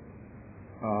this,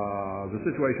 the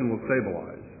situation will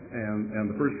stabilize, and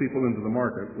the first people into the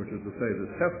market, which is to say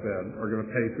this test bed, are going to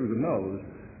pay through the nose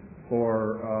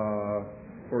for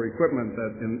equipment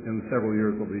that in several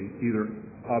years will be either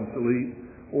obsolete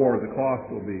or the cost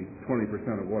will be 20%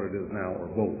 of what it is now,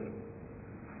 or both.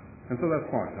 And so that's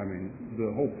fine. I mean, the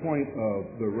whole point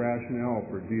of the rationale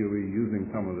for DOE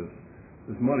using some of this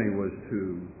money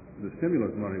the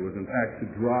stimulus money was in fact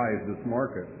to drive this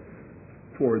market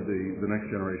toward the next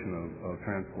generation of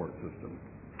transport system.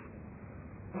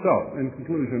 So, in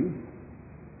conclusion,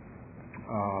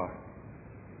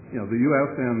 the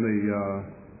U.S. and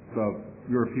the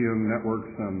European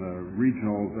networks and the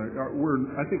regionals,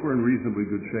 I think we're in reasonably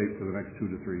good shape for the next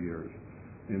 2 to 3 years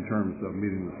in terms of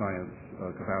meeting the science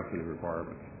capacity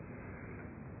requirements.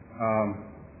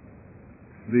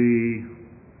 The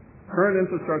current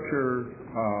infrastructure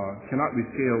cannot be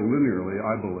scaled linearly,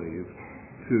 I believe,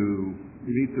 to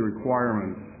meet the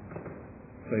requirements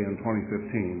say in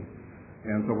 2015.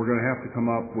 And so we're going to have to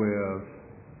come up with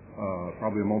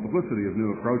probably a multiplicity of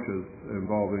new approaches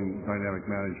involving dynamic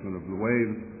management of the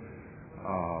waves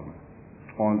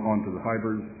onto the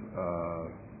fibers,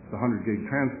 the 100 gig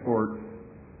transport.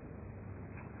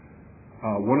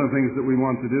 One of the things that we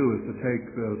want to do is to take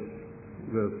the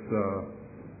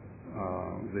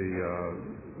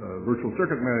virtual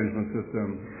circuit management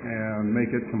system and make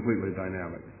it completely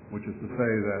dynamic, which is to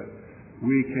say that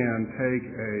we can take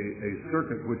a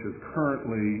circuit which is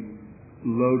currently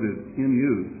loaded in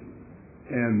use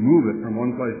and move it from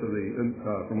one place in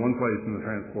the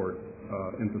transport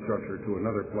infrastructure to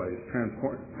another place,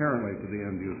 transparently to the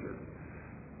end user.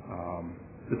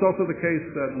 It's also the case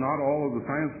that not all of the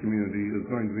science community is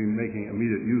going to be making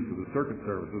immediate use of the circuit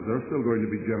services. They're still going to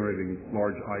be generating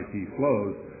large IP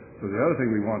flows. So the other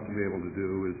thing we want to be able to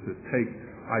do is to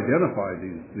identify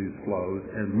these flows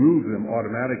and move them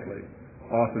automatically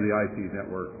off of the IP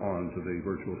network onto the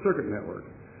virtual circuit network.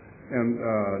 And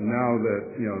now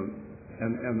that,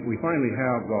 and we finally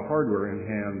have the hardware in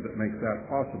hand that makes that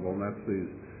possible, and that's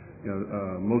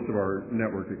most of our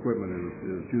network equipment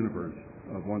is Junipers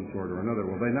of one sort or another.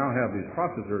 Well, they now have these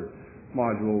processor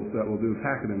modules that will do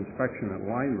packet inspection at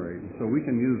line rate. So we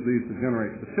can use these to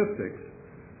generate statistics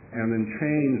and then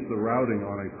change the routing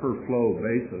on a per flow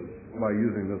basis by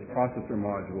using this processor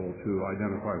module to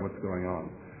identify what's going on.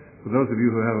 For those of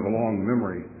you who have a long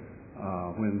memory,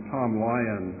 when Tom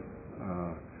Lyon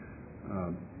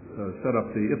set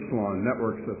up the Epsilon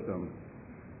network system,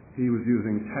 he was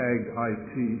using tagged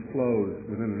IP flows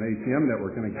within an ATM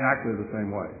network in exactly the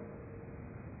same way.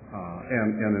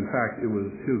 And in fact, it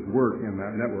was his work in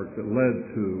that network that led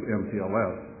to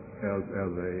MPLS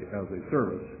as a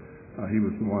service. He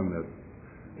was the one that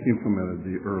implemented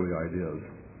the early ideas.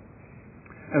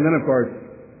 And then, of course,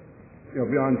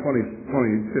 beyond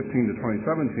 2015 to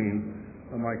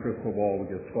 2017, my crystal ball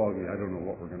gets foggy. I don't know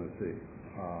what we're going to see.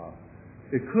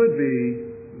 It could be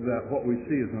that what we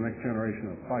see is the next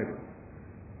generation of fiber.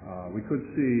 We could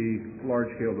see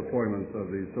large-scale deployments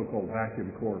of these so-called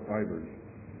vacuum core fibers,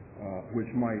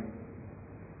 which might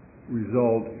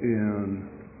result in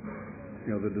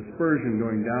the dispersion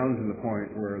going down to the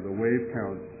point where the wave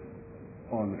counts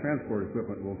on the transport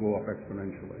equipment will go up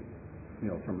exponentially,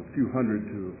 from a few hundred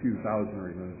to a few thousand or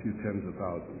even a few tens of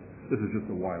thousands. This is just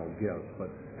a wild guess,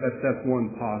 but that's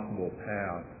one possible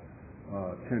path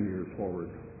 10 years forward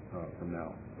from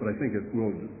now. But I think it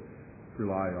will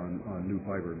rely on new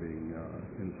fiber being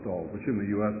installed, which in the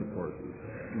U.S., of course, is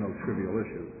no trivial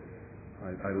issue.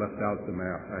 I left out the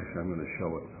map. Actually, I'm going to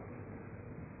show it.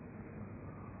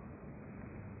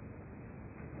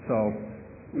 So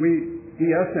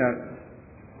ESNet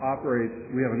operates,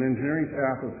 we have an engineering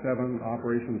staff of 7,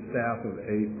 operations staff of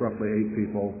 8, roughly 8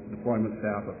 people, deployment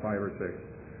staff of 5 or 6.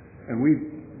 And we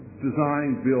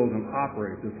design, build, and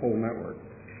operate this whole network.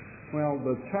 Well,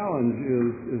 the challenge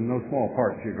is in no small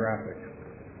part geographic.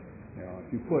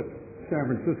 If you put San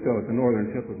Francisco at the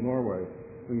northern tip of Norway,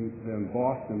 then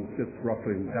Boston sits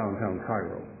roughly in downtown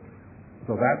Cairo.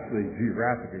 So that's the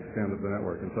geographic extent of the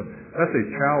network. And so that's a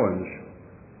challenge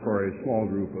for a small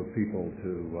group of people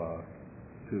to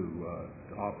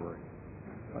operate.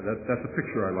 That's a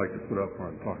picture I like to put up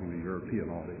when I'm talking to European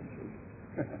audiences.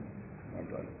 I'm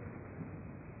done.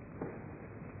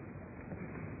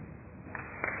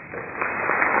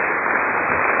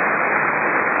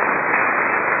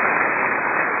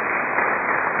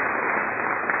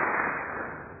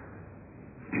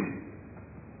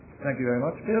 Thank you very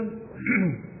much, Bill.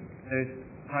 There's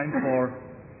time for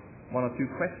 1 or 2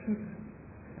 questions.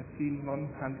 I've seen one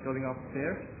hand going up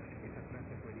there.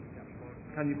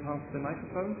 Can you pass the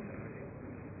microphone,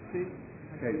 please?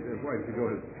 Okay, wait, if you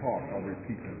go to talk, I'll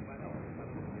repeat them.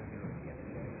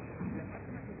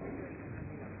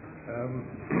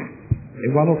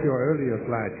 In one of your earlier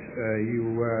slides,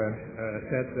 you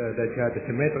said that you had a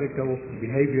symmetrical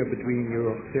behavior between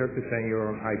your circuits and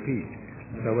your IP.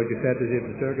 So what you said is if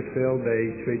the circuits fail, they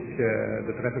switch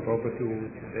the traffic over to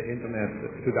the internet,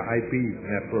 to the IP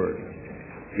network.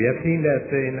 We have seen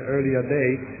that in earlier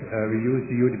days, we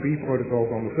used the UDP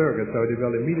protocols on the circuit, so they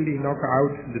will immediately knock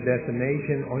out the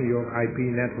destination on your IP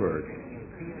network.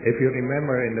 If you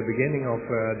remember in the beginning of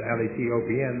the LEC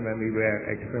OPN, when we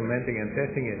were experimenting and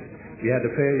testing it, we had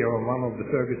a failure on one of the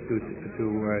circuits to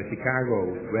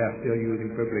Chicago. We are still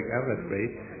using public address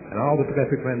space, and all the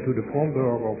traffic went to the front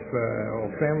door of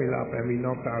Fermilab, and we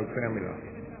knocked out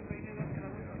Fermilab.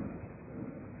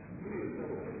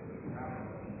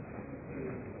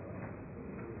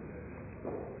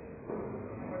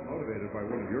 By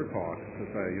one of your talks to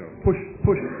say, push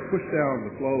down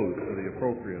the flows to the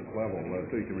appropriate level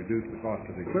so you can reduce the cost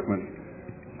of the equipment.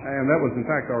 And that was, in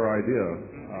fact, our idea.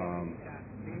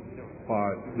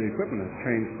 But the equipment has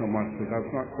changed so much that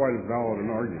that's not quite as valid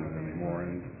an argument anymore.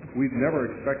 And we've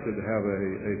never expected to have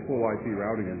a full IP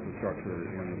routing infrastructure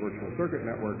in the virtual circuit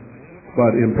network.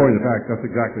 But in point of fact, that's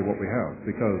exactly what we have,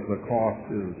 because the cost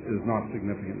is not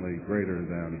significantly greater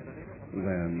than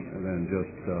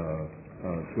just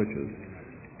switches.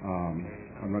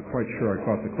 I'm not quite sure I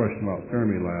caught the question about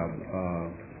Fermilab.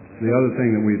 The other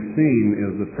thing that we've seen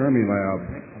is that Fermilab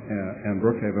and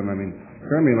Brookhaven,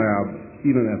 Fermilab,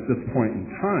 even at this point in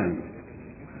time,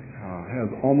 has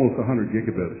almost 100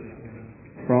 gigabits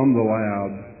from the lab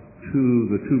to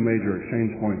the two major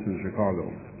exchange points in Chicago.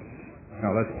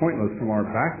 Now, that's pointless from our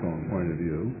backbone point of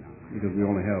view, because we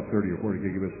only have 30 or 40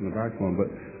 gigabits in the backbone, but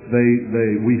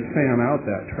we fan out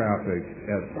that traffic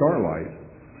at Starlight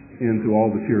into all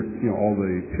the all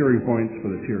the peering points for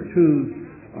the tier 2s,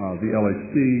 the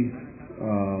LHC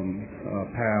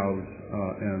paths,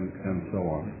 and so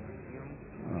on.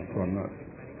 So I'm not.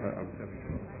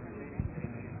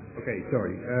 Okay,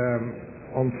 sorry.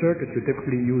 On circuits, you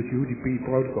typically use UDP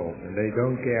protocols, and they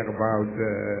don't care about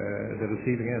the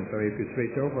receiving end. So if you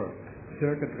switch over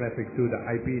circuit traffic to the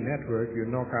IP network, you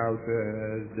knock out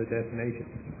the destination.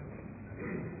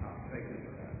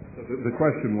 So the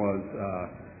question was,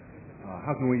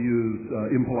 how can we use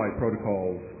impolite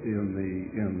protocols in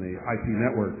the IP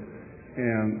network?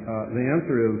 And the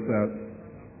answer is that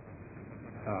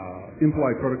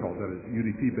impolite protocols, that is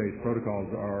UDP-based protocols,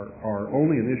 are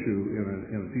only an issue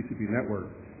in a TCP network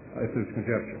if there's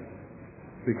congestion,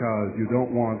 because you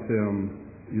don't want them.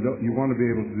 You want to be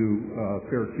able to do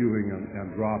fair queuing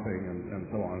and dropping and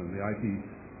so on. And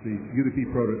the UDP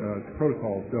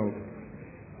protocols don't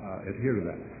adhere to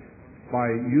that. By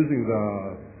using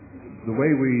the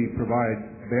way we provide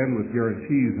bandwidth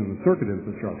guarantees in the circuit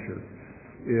infrastructure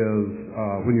is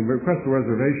when you request a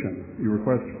reservation, you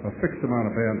request a fixed amount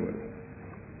of bandwidth.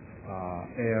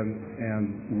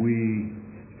 And we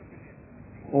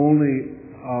only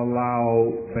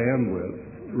allow bandwidth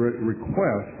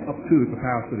requests up to the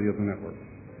capacity of the network.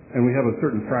 And we have a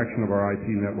certain fraction of our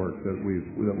IP network that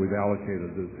we've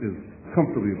allocated that is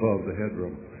comfortably above the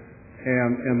headroom.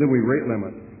 And then we rate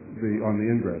limit on the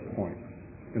ingress point.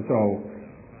 And so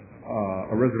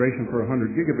a reservation for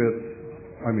 100 megabits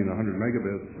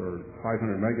or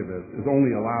 500 megabits is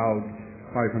only allowed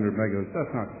 500 megabits.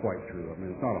 That's not quite true.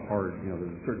 It's not a hard, there's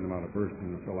a certain amount of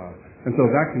bursting that's allowed. And so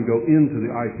that can go into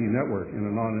the IP network in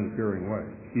a non-interfering way,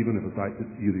 even if it's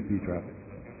UDP traffic.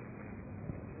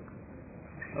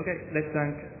 Okay, let's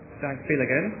thank Phil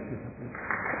again.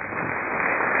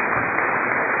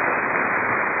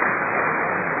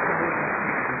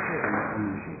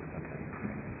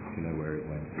 You know where it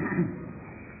went.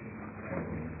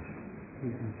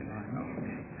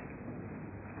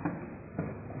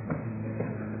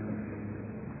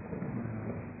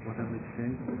 What have we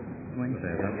said?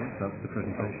 That's the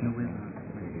presentation of it.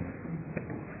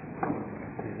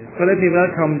 So let me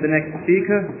welcome the next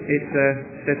speaker. It's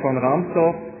Stefan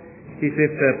Ramsdorf. He's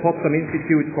with the Potsdam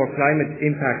Institute for Climate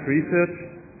Impact Research,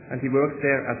 and he works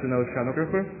there as an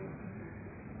oceanographer.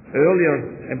 Earlier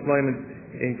employment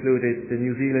included the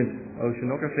New Zealand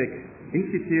Oceanographic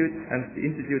Institute and the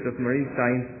Institute of Marine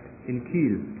Science in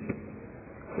Kiel.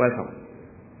 Welcome.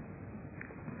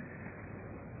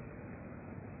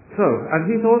 So, and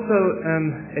he's also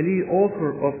a lead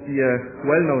author of the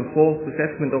well-known fourth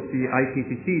assessment of the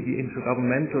IPCC, the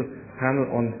Intergovernmental Panel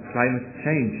on Climate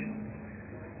Change.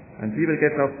 And he will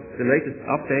get us the latest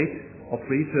update of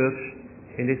research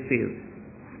in this field.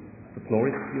 The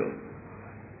floor is yours.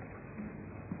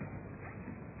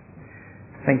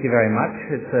 Thank you very much.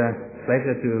 It's a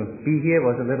pleasure to be here. It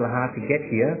was a little hard to get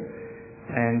here.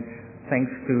 And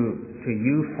thanks to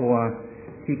you for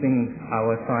keeping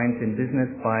our science in business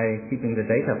by keeping the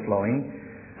data flowing.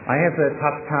 I have a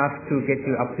tough task to get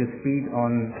you up to speed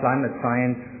on climate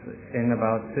science in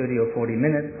about 30 or 40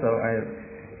 minutes, so I'll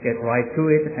get right to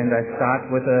it, and I start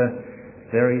with a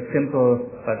very simple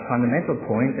but fundamental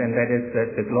point, and that is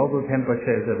that the global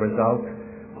temperature is a result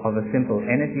of a simple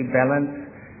energy balance.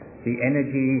 The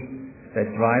energy that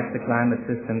drives the climate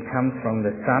system comes from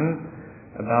the sun.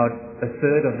 About a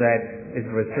third of that is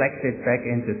reflected back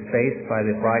into space by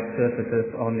the bright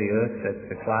surfaces on the Earth, that's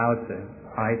the clouds and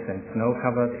ice and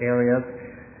snow-covered areas.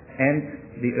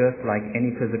 And the Earth, like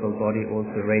any physical body,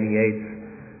 also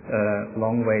radiates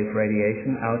long-wave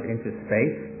radiation out into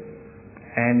space.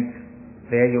 And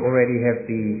there you already have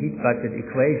the heat budget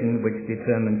equation, which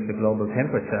determines the global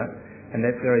temperature. And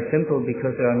that's very simple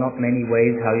because there are not many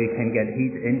ways how you can get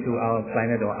heat into our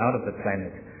planet or out of the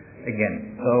planet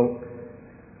again. So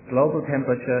global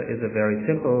temperature is a very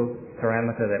simple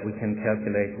parameter that we can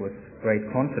calculate with great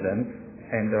confidence,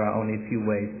 and there are only a few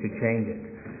ways to change it.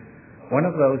 One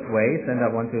of those ways, and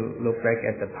I want to look back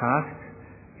at the past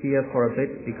here for a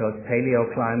bit because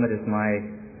paleoclimate is my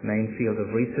main field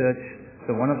of research.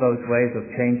 So one of those ways of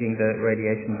changing the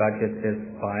radiation budget is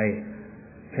by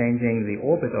changing the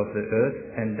orbit of the Earth,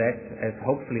 and that, as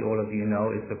hopefully all of you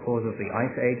know, is the cause of the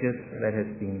ice ages. That has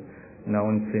been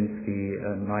known since the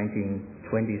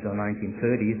 1920s or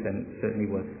 1930s, and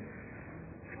certainly was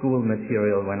school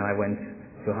material when I went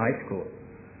to high school.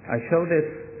 I show this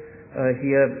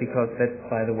here because that's,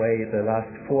 by the way, the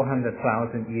last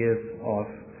 400,000 years of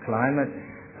climate.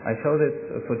 I show this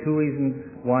for two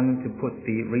reasons. One, to put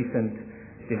the recent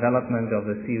development of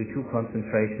the CO2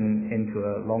 concentration into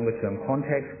a longer-term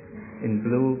context. In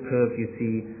blue curve you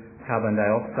see carbon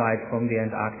dioxide from the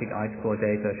Antarctic ice core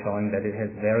data showing that it has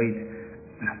varied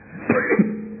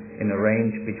in a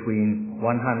range between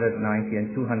 190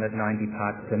 and 290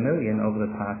 parts per million over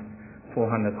the past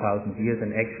 400,000 years,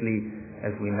 and actually,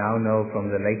 as we now know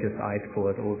from the latest ice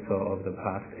cores, also over the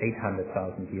past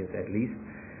 800,000 years at least.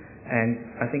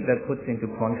 And I think that puts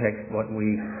into context what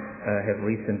we have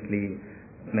recently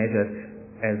measured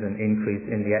as an increase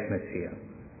in the atmosphere.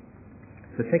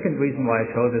 The second reason why I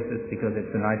show this is because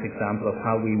it's a nice example of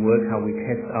how we work, how we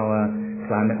test our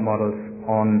climate models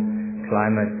on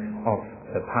climate of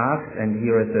the past. And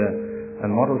here is a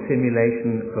model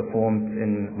simulation performed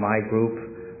in my group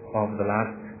of the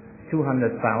last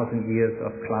 200,000 years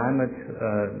of climate,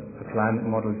 a climate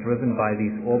model driven by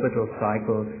these orbital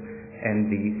cycles and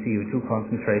the CO2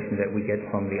 concentration that we get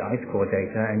from the ice core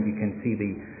data. And you can see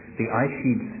the ice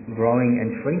sheets growing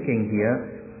and shrinking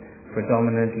here,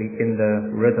 predominantly in the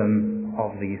rhythm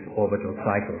of these orbital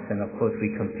cycles. And of course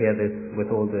we compare this with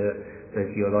all the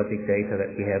geologic data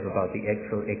that we have about the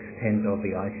actual extent of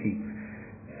the ice sheets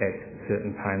at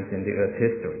certain times in the Earth's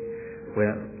history.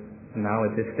 Where now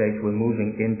at this stage we're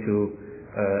moving into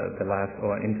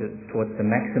towards the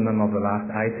maximum of the last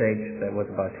ice age. That was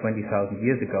about 20,000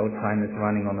 years ago. Time is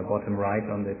running on the bottom right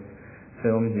on this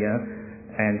film here.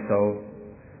 And so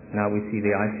now we see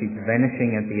the ice sheets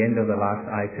vanishing at the end of the last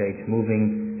ice age,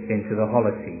 moving into the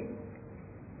Holocene.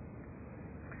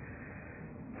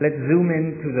 Let's zoom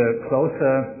into the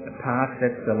closer past.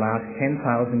 That's the last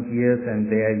 10,000 years, and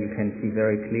there you can see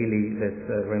very clearly this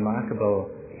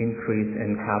remarkable increase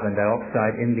in carbon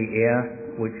dioxide in the air,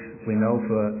 which we know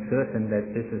for certain that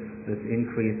this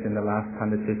increase in the last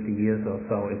 150 years or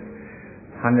so is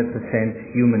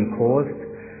 100% human caused.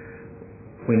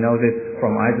 We know this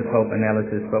from isotope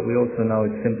analysis, but we also know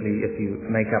it simply if you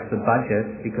make up the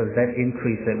budget, because that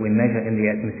increase that we measure in the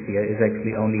atmosphere is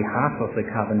actually only half of the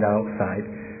carbon dioxide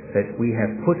that we have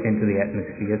put into the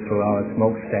atmosphere through our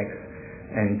smokestacks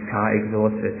and car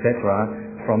exhaust,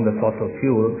 etc., from the fossil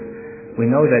fuels. We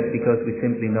know that because we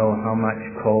simply know how much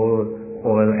coal,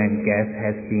 oil and gas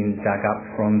has been dug up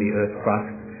from the Earth's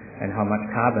crust and how much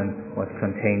carbon was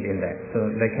contained in that. So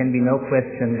there can be no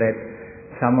question that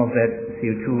some of that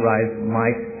CO2 rise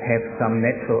might have some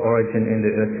natural origin in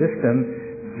the Earth system.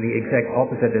 The exact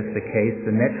opposite is the case.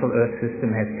 The natural Earth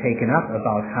system has taken up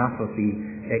about half of the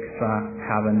extra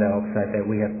carbon dioxide that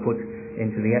we have put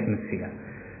into the atmosphere.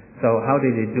 So how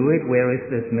did it do it? Where is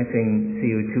this missing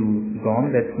CO2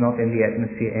 gone that's not in the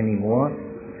atmosphere anymore?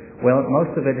 Well,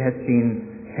 most of it has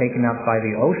been taken up by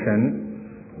the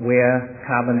ocean, where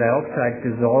carbon dioxide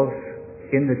dissolves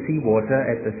in the seawater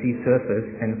at the sea surface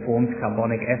and forms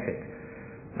carbonic acid.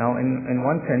 Now, in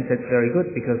one sense, that's very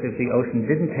good, because if the ocean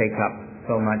didn't take up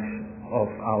so much of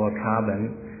our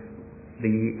carbon,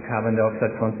 the carbon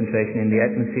dioxide concentration in the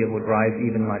atmosphere would rise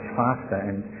even much faster,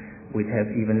 and we'd have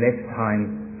even less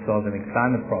time solving the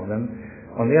climate problem.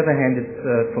 On the other hand, it's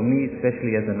for me,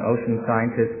 especially as an ocean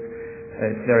scientist,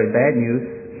 it's very bad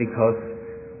news, because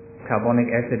carbonic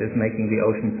acid is making the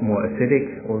oceans more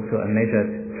acidic, also a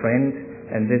measured trend.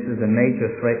 And this is a major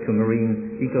threat to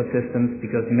marine ecosystems,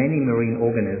 because many marine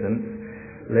organisms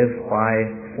live by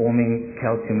forming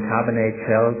calcium carbonate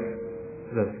shells,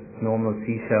 the normal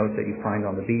seashells that you find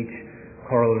on the beach.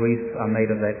 Coral reefs are made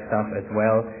of that stuff as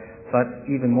well. But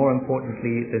even more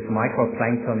importantly, this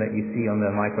microplankton that you see on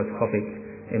the microscopic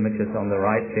images on the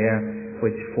right there,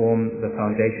 which form the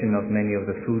foundation of many of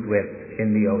the food webs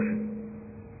in the ocean.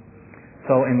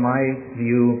 So in my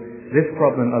view, this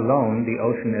problem alone, the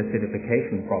ocean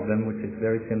acidification problem, which is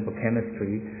very simple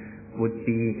chemistry, would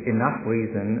be enough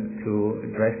reason to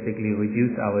drastically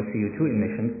reduce our CO2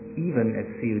 emissions, even if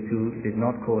CO2 did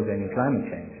not cause any climate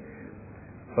change.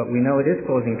 But we know it is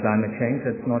causing climate change.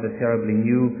 That's not a terribly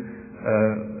new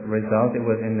result. It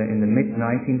was in the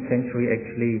mid-19th century,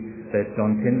 actually, that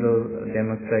John Tyndall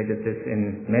demonstrated this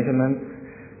in measurements.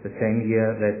 the same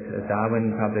year that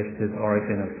Darwin published his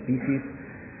Origin of Species.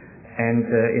 And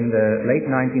in the late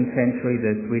 19th century,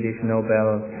 the Swedish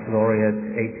Nobel laureate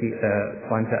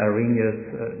Svante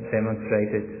Arrhenius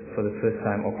demonstrated for the first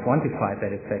time, or quantified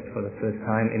that effect for the first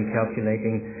time, in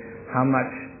calculating how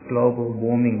much global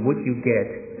warming would you get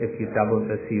if you doubled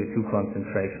the CO2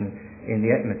 concentration in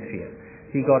the atmosphere.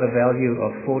 He got a value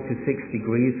of 4 to 6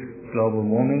 degrees global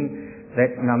warming.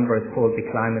 That number is called the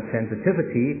climate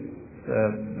sensitivity,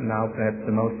 now perhaps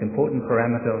the most important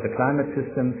parameter of the climate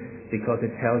system, because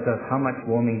it tells us how much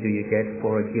warming do you get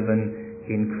for a given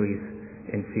increase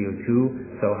in CO2,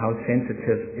 so how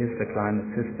sensitive is the climate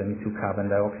system to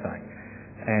carbon dioxide.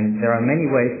 And there are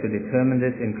many ways to determine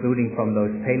this, including from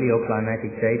those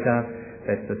paleoclimatic data.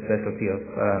 That's the specialty of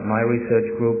my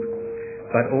research group.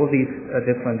 But all these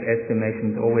different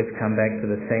estimations always come back to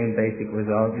the same basic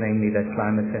result, namely that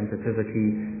climate sensitivity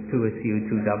to a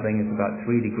CO2 doubling is about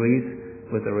 3 degrees,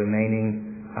 with the remaining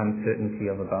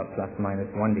uncertainty of about plus minus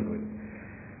 1 degree.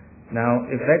 Now,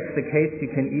 if that's the case, you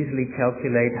can easily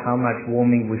calculate how much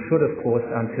warming we should have caused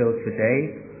until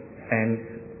today, and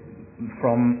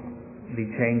from the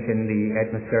change in the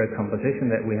atmospheric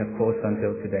composition that we have caused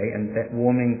until today, and that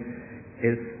warming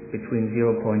is between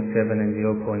 0.7 and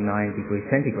 0.9 degrees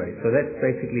centigrade. So that's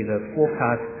basically the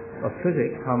forecast of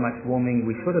physics, how much warming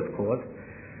we should have caused.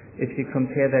 If you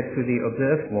compare that to the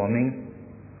observed warming,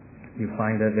 you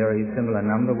find a very similar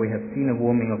number. We have seen a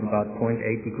warming of about 0.8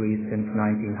 degrees since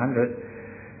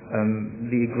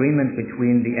 1900. The agreement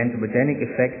between the anthropogenic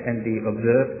effect and the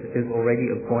observed is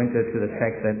already pointed to the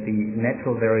fact that the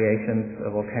natural variations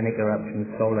of volcanic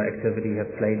eruptions, solar activity, have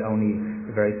played only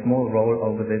a very small role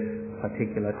over this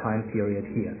particular time period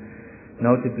here.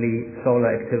 Notably,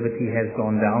 solar activity has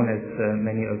gone down, as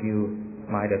many of you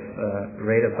might have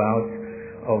read about,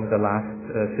 over the last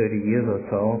 30 years or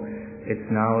so. It's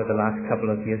now, the last couple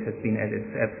of years, has been at its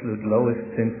absolute lowest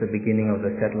since the beginning of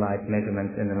the satellite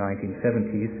measurements in the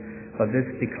 1970s. But this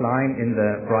decline in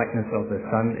the brightness of the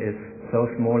sun is so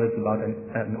small, it's about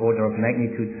an order of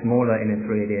magnitude smaller in its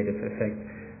radiative effect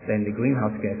than the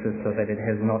greenhouse gases, so that it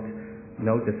has not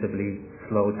noticeably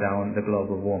slowed down the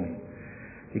global warming.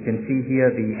 You can see here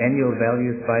the annual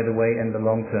values, by the way, and the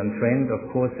long-term trend.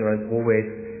 Of course, there is always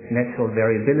natural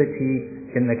variability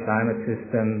in the climate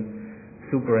system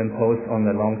superimposed on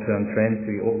the long-term trends.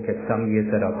 We all get some years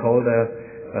that are colder,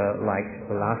 like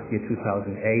last year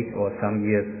 2008, or some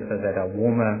years that are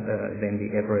warmer than the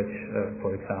average,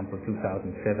 for example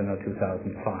 2007 or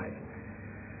 2005.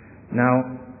 Now,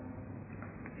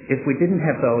 if we didn't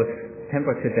have those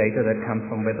temperature data that come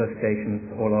from weather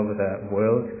stations all over the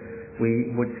world,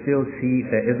 we would still see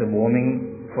there is a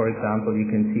warming. For example,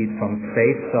 you can see it from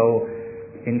space. So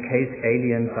in case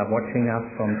aliens are watching us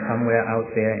from somewhere out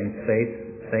there in space,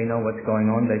 they know what's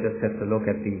going on. They just have to look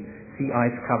at the sea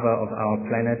ice cover of our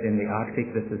planet in the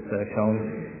Arctic. This is shown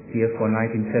here for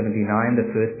 1979, the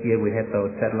first year we had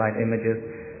those satellite images.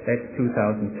 That's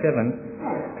 2007.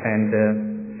 And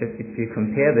if you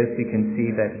compare this, you can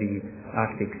see that the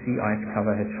Arctic sea ice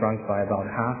cover has shrunk by about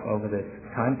half over this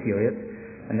time period.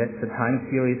 And that's the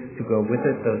time series to go with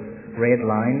it, the red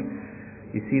line.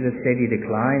 You see the steady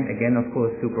decline, again, of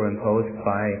course, superimposed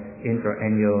by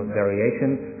interannual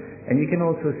variations. And you can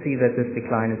also see that this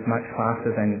decline is much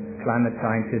faster than climate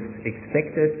scientists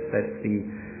expected. That's the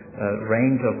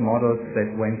range of models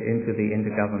that went into the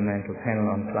Intergovernmental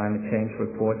Panel on Climate Change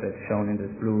report that's shown in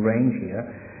this blue range here.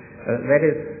 That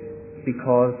is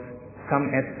because some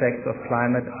aspects of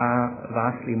climate are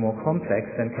vastly more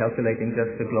complex than calculating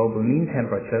just the global mean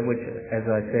temperature, which, as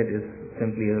I said, is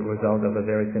simply a result of a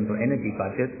very simple energy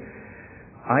budget.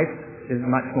 Ice is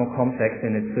much more complex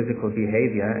in its physical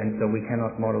behavior, and so we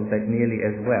cannot model that nearly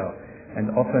as well. And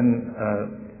often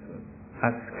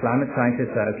us climate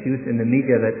scientists are accused in the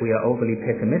media that we are overly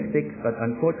pessimistic, but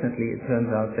unfortunately it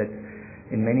turns out that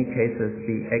in many cases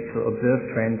the actual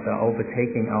observed trends are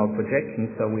overtaking our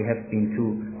projections, so we have been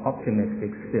too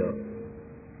optimistic still.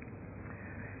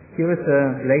 Here is the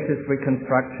latest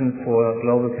reconstruction for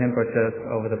global temperatures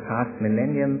over the past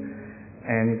millennium,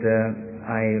 and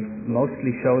I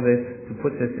mostly show this to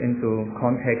put this into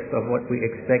context of what we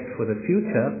expect for the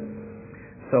future.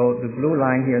 So the blue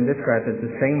line here in this graph is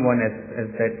the same one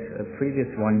as that previous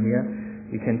one here.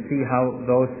 You can see how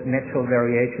those natural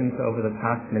variations over the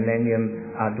past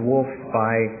millennium are dwarfed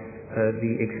by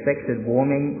the expected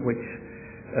warming, which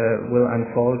will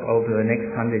unfold over the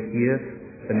next 100 years.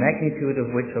 The magnitude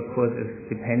of which, of course, is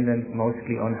dependent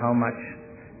mostly on how much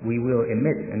we will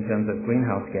emit in terms of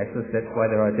greenhouse gases. That's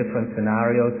why there are different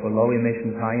scenarios for low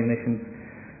emissions, high emissions.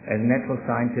 As natural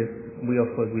scientists, we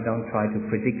don't try to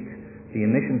predict the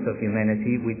emissions of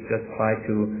humanity. We just try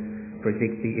to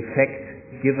predict the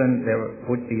effect given there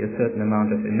would be a certain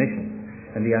amount of emissions.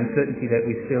 And the uncertainty that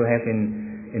we still have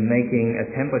in making a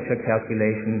temperature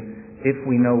calculation, if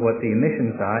we know what the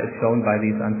emissions are, is shown by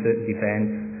these uncertainty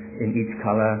bands in each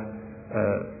color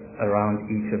around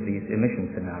each of these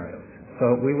emission scenarios.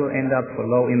 So we will end up for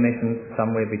low emissions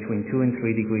somewhere between 2 and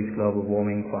 3 degrees global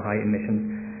warming. For high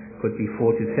emissions could be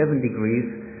 4 to 7 degrees,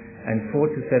 and 4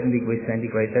 to 7 degrees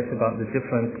centigrade, that's about the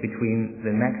difference between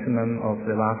the maximum of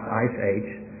the last ice age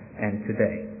and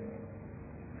today.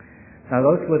 Now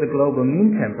those were the global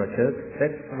mean temperatures.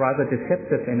 That's rather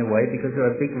deceptive in a way because there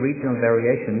are big regional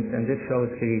variations, and this shows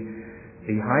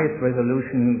the highest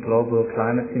resolution global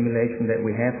climate simulation that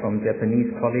we have from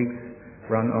Japanese colleagues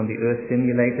run on the Earth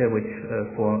simulator, which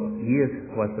for years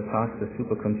was the fastest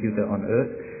supercomputer on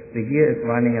Earth. The year is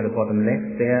running at the bottom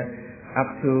left there. Up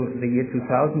to the year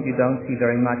 2000 you don't see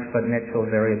very much but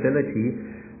natural variability,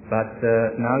 but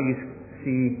now you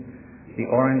see the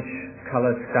orange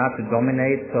colors start to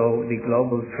dominate, so the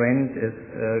global trend is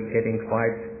getting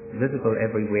quite visible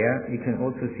everywhere. You can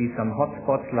also see some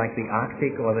hotspots like the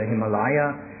Arctic or the Himalaya.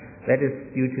 That is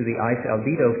due to the ice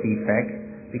albedo defect.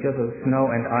 Because of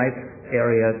snow and ice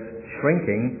areas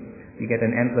shrinking, you get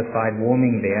an amplified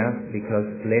warming there because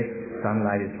less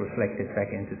sunlight is reflected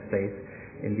back into space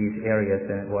in these areas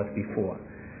than it was before.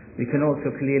 You can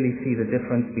also clearly see the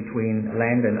difference between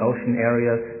land and ocean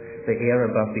areas. The air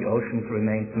above the oceans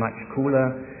remains much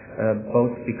cooler,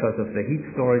 both because of the heat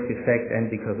storage effect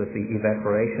and because of the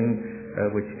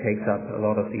evaporation, which takes up a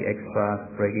lot of the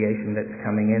extra radiation that's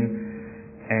coming in.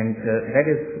 And that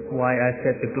is why I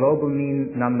said the global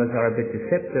mean numbers are a bit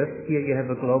deceptive. Here you have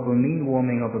a global mean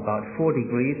warming of about 4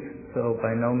 degrees, so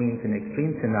by no means an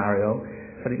extreme scenario,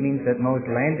 but it means that most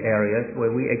land areas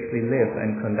where we actually live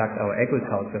and conduct our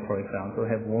agriculture, for example,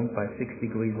 have warmed by 6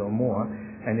 degrees or more,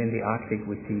 and in the Arctic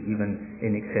we see even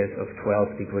in excess of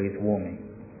 12 degrees warming.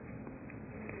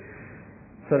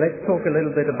 So let's talk a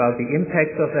little bit about the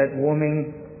impacts of that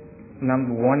warming.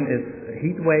 Number one is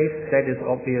heat waves. That is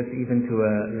obvious even to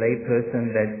a lay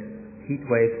person that heat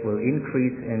waves will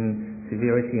increase in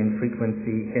severity and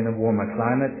frequency in a warmer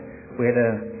climate. We had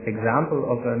an example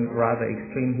of a rather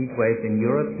extreme heat wave in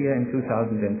Europe here in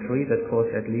 2003 that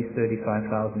caused at least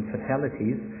 35,000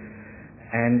 fatalities.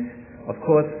 And of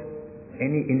course,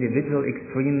 any individual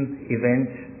extreme event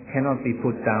cannot be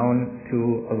put down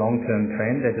to a long-term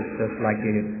trend. That is just like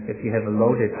if you have a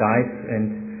loaded dice and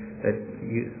that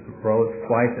you rolls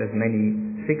twice as many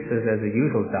sixes as a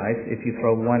usual dice. If you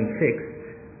throw 1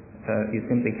 6, you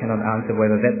simply cannot answer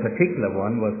whether that particular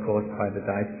one was caused by the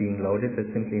dice being loaded.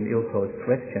 That's simply an ill-posed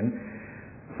question.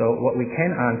 So what we can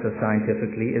answer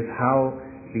scientifically is how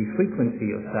the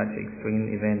frequency of such extreme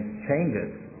events changes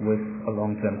with a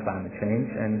long-term climate change,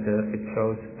 and it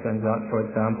turns out, for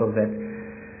example, that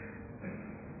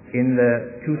in the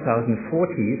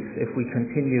 2040s, if we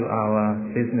continue our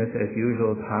business as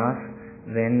usual path,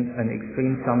 then an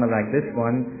extreme summer like this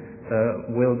one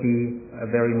will be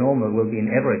very normal, will be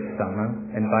an average summer,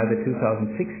 and by the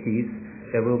 2060s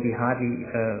there will be hardly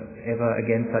ever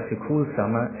again such a cool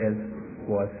summer as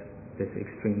was this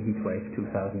extreme heat wave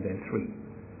 2003.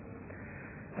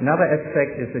 Another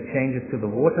aspect is the changes to the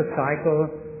water cycle,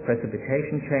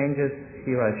 precipitation changes.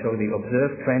 Here I show the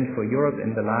observed trend for Europe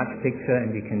in the large picture,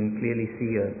 and you can clearly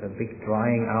see a big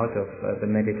drying out of the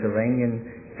Mediterranean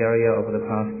area over the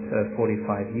past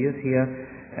 45 years here.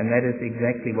 And that is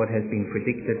exactly what has been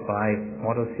predicted by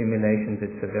model simulations.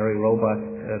 It's a very robust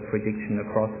prediction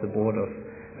across the board of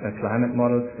climate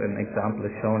models. An example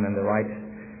is shown on the right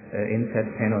inset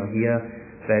panel here,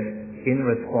 that in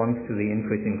response to the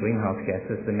increase in greenhouse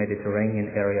gases, the Mediterranean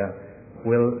area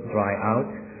will dry out.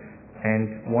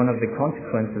 And one of the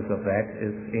consequences of that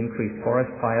is increased forest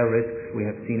fire risks. We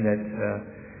have seen that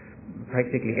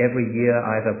practically every year,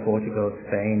 either Portugal,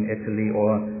 Spain, Italy,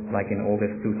 or like in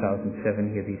August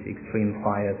 2007 here, these extreme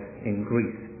fires in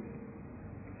Greece.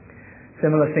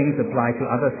 Similar things apply to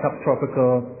other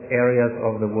subtropical areas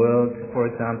of the world. For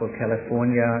example,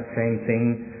 California, same thing,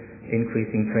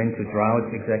 increasing trend to drought,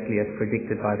 exactly as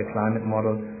predicted by the climate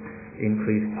models,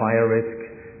 increased fire risk.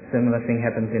 Similar thing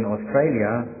happens in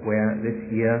Australia, where this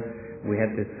year we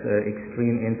had this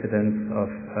extreme incidence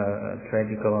of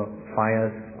tragical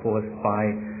fires caused by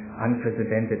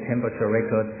unprecedented temperature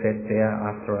records set there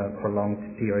after a prolonged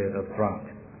period of drought.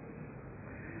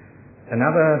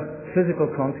 Another physical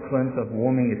consequence of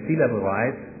warming is sea level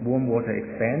rise. Warm water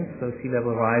expands, so sea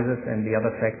level rises, and the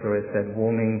other factor is that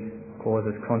warming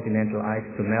causes continental ice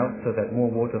to melt so that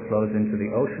more water flows into the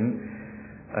ocean.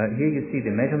 Here you see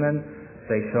the measurements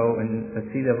They show a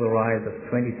sea level rise of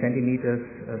 20 centimeters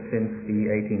since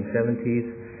the 1870s.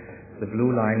 The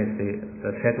blue line is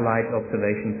the satellite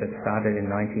observations that started in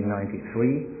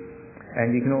 1993.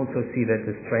 And you can also see that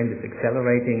this trend is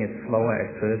accelerating. It's slower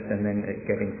at first and then it's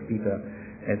getting steeper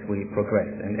as we progress.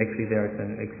 And actually there is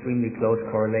an extremely close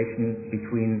correlation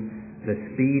between the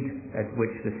speed at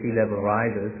which the sea level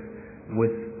rises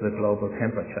with the global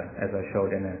temperature, as I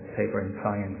showed in a paper in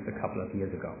Science a couple of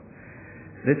years ago.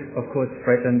 This, of course,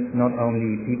 threatens not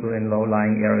only people in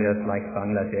low-lying areas like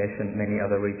Bangladesh and many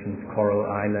other regions, coral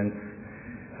islands,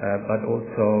 but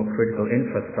also critical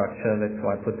infrastructure. That's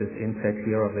why I put this inset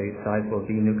here of the Sizewell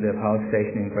B nuclear power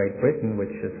station in Great Britain,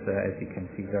 which is, as you can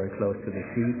see, very close to the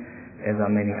sea, as are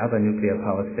many other nuclear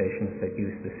power stations that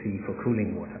use the sea for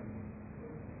cooling water.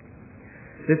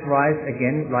 This rise,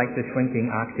 again, like the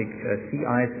shrinking Arctic sea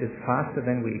ice, is faster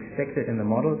than we expected in the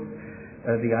models.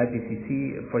 The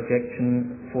IPCC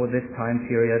projection for this time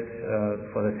period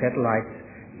for the satellite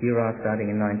era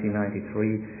starting in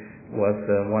 1993 was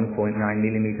 1.9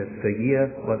 millimeters per year.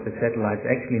 What the satellites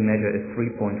actually measure is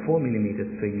 3.4 millimeters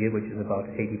per year, which is about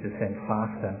 80%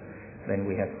 faster than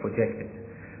we have projected.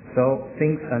 So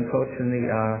things, unfortunately,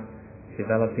 are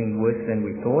developing worse than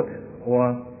we thought, or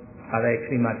are they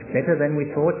actually much better than we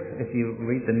thought? If you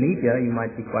read the media, you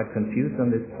might be quite confused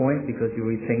on this point because you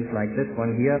read things like this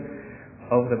one here.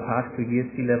 Over the past 2 years,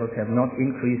 sea levels have not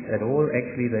increased at all.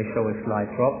 Actually, they show a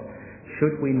slight drop.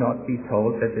 Should we not be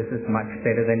told that this is much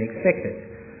better than expected?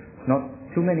 Not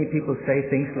too many people say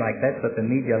things like that, but the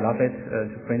media love it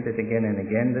to print it again and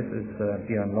again. This is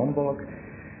Björn Lomborg.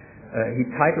 He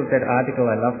titled that article,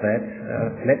 I love that,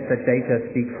 Let the Data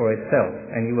Speak for Itself.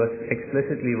 And he was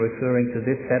explicitly referring to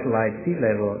this satellite sea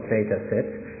level data set,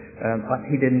 but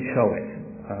he didn't show it,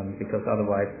 because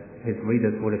otherwise his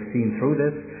readers would have seen through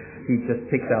this. He just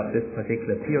picked out this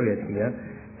particular period here.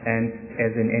 And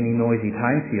as in any noisy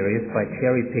time series, by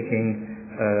cherry-picking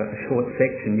a short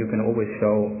section, you can always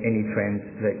show any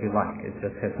trend that you like. It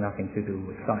just has nothing to do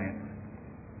with science.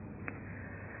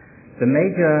 The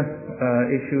major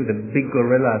issue, the big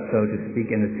gorilla, so to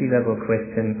speak, in the sea level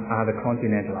question are the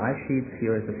continental ice sheets.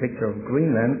 Here is a picture of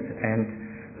Greenland, and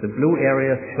the blue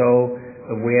areas show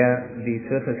where the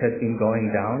surface has been going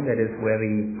down. That is where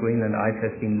the Greenland ice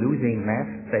has been losing mass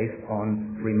based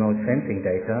on remote sensing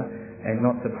data. And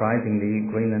not surprisingly,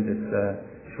 Greenland is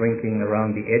shrinking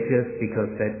around the edges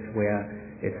because that's where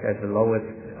it's at the lowest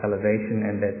elevation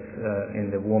and that's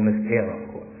in the warmest air, of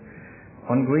course.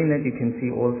 On Greenland, you can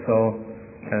see also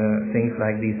things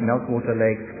like these meltwater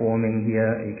lakes forming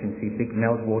here. You can see big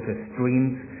meltwater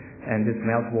streams, and this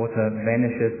meltwater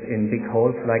vanishes in big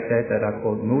holes like that are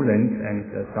called moulins, and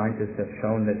scientists have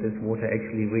shown that this water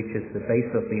actually reaches the base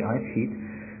of the ice sheet,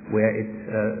 where it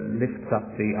lifts up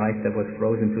the ice that was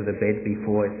frozen to the bed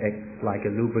before. It acts like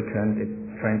a lubricant. It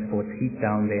transports heat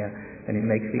down there, and it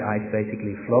makes the ice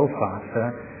basically flow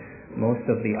faster. Most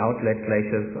of the outlet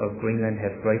glaciers of Greenland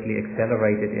have greatly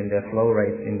accelerated in their flow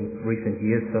rates in recent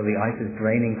years, so the ice is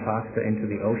draining faster into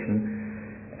the ocean,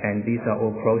 and these are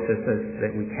all processes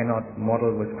that we cannot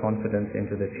model with confidence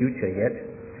into the future yet,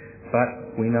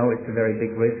 but we know it's a very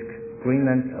big risk.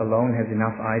 Greenland alone has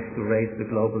enough ice to raise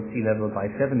the global sea level by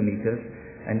 7 meters,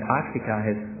 and Arctica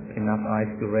has enough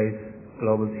ice to raise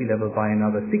global sea level by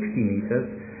another 60 meters.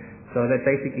 So that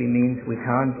basically means we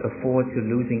can't afford to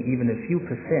losing even a few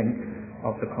 %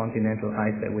 of the continental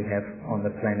ice that we have on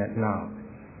the planet now.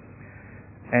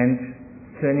 And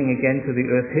turning again to the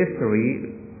Earth's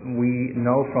history, we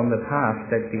know from the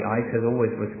past that the ice has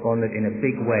always responded in a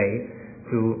big way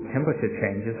to temperature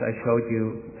changes. I showed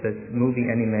you this movie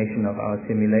animation of our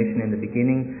simulation in the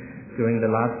beginning. During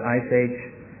the last ice age,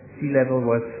 sea level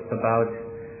was about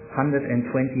 120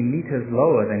 meters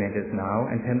lower than it is now,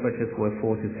 and temperatures were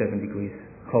 4 to 7 degrees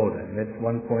colder. That's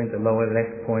one point, the lower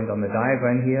left point on the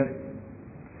diagram here,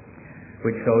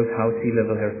 which shows how sea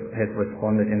level has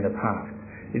responded in the past.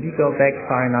 If you go back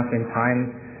far enough in time,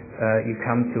 you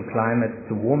come to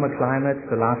warmer climates.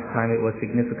 The last time it was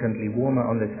significantly warmer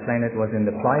on this planet was in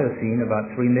the Pliocene,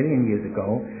 about 3 million years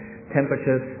ago.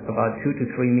 Temperatures about 2 to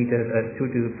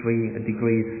 3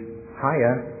 degrees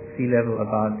higher, sea level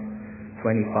about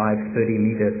 25, 30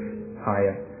 meters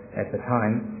higher at the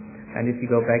time. And if you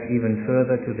go back even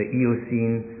further to the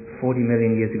Eocene, 40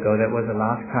 million years ago, that was the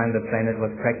last time the planet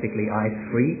was practically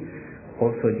ice-free,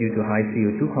 also due to high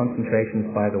CO2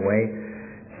 concentrations, by the way.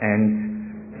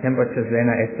 And temperatures then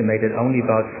are estimated only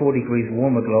about 4 degrees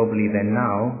warmer globally than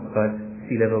now, but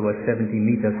sea level was 70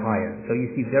 meters higher. So you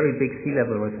see very big sea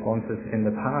level responses in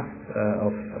the past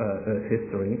of Earth's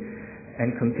history.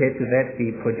 And compared to that,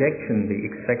 the projection, the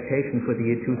expectation for the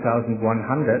year 2100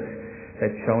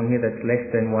 that's shown here, that's less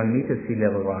than 1 meter sea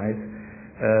level rise,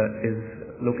 is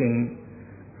looking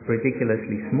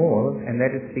ridiculously small, and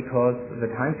that is because the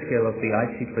timescale of the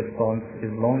ice sheet response is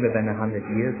longer than 100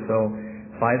 years. So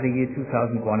by the year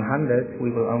 2100,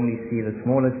 we will only see the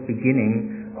smallest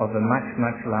beginning of a much,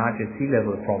 much larger sea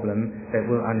level problem that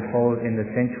will unfold in the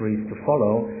centuries to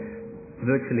follow,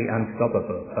 virtually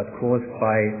unstoppable, but caused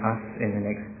by us in the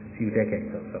next few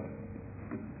decades or so.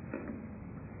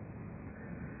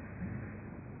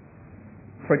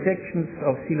 Projections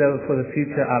of sea level for the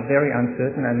future are very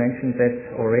uncertain. I mentioned that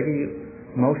already,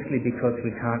 mostly because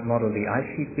we can't model the ice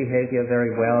sheet behavior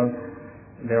very well.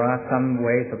 There are some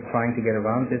ways of trying to get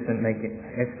around this and make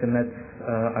estimates.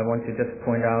 I want to just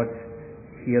point out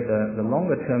here the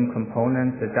longer term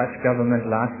component. The Dutch government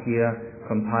last year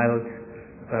compiled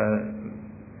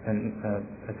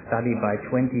a study by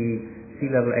 20 sea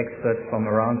level experts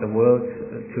from around the world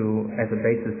as a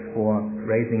basis for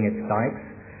raising its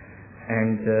dikes.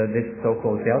 And this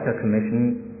so-called Delta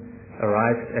Commission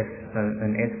arrived at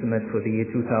an estimate for the year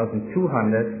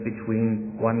 2200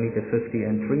 between 1 meter 50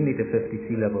 and 3 meter 50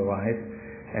 sea level rise.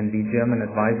 And the German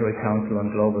Advisory Council on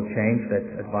Global Change, that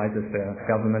advises the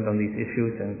government on these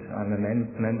issues, and I'm a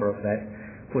member of that,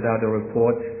 put out a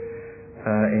report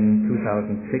in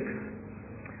 2006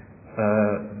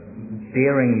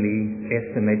 daringly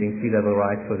estimating sea level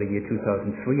rise for the year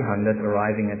 2300,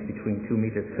 arriving at between 2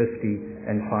 meters 50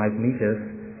 and 5 meters.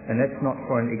 And that's not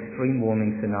for an extreme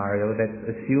warming scenario. That's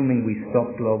assuming we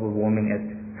stop global warming at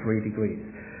 3 degrees.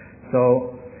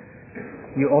 So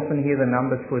you often hear the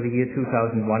numbers for the year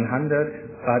 2100,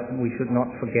 but we should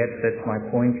not forget, that's my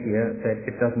point here, that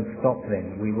it doesn't stop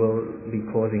then. We will be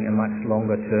causing a much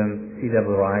longer term sea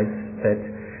level rise that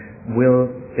will,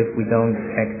 if we don't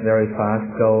act very fast,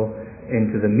 go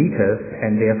into the meters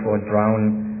and therefore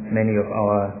drown many of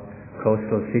our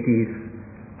coastal cities,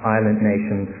 island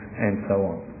nations, and so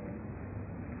on.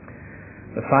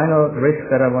 The final risk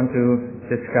that I want to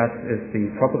discuss is the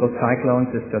tropical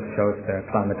cyclones. This just shows their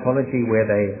climatology, where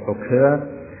they occur,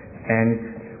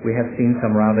 and we have seen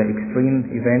some rather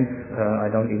extreme events. I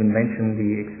don't even mention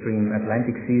the extreme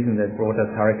Atlantic season that brought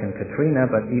us Hurricane Katrina,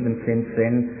 but even since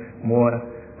then, more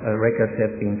records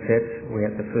have been set. We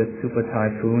had the first super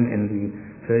typhoon in the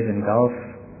Persian Gulf,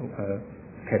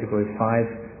 category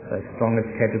 5, strongest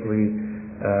category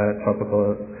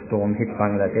tropical storm hit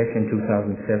Bangladesh in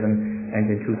 2007, and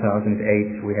in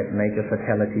 2008 we had major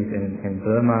fatalities in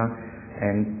Burma,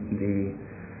 and the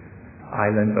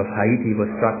island of Haiti was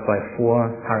struck by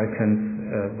 4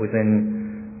 hurricanes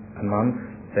within a month.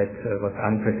 That was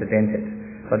unprecedented.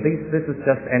 But this is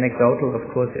just anecdotal. Of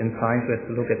course, in science we have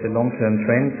to look at the long-term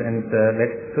trends, and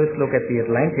let's first look at the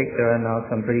Atlantic. There are now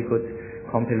some pretty good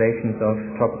compilations of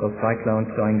tropical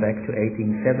cyclones going back to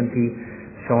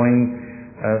 1870, showing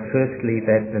firstly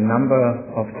that the number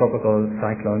of tropical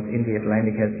cyclones in the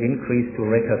Atlantic has increased to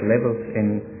record levels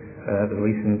in the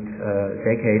recent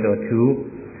decade or two,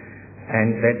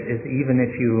 and that is even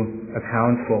if you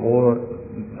account for all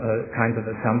kinds of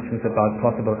assumptions about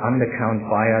possible undercount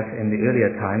bias in the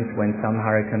earlier times when some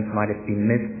hurricanes might have been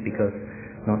missed because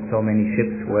not so many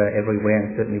ships were everywhere,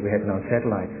 and certainly we had no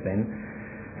satellites then.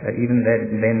 Even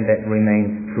then that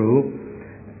remains true.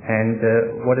 And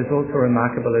what is also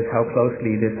remarkable is how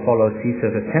closely this follows sea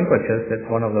surface temperatures. That's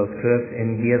one of those curves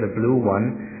in here, the blue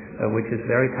one, which is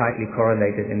very tightly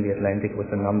correlated in the Atlantic with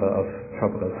the number of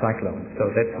tropical cyclones. So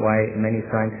that's why many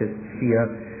scientists fear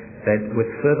that with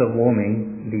further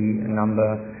warming, the number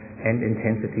and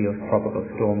intensity of tropical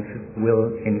storms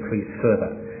will increase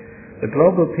further. The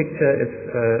global picture is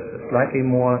slightly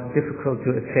more difficult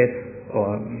to assess,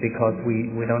 because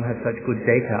we don't have such good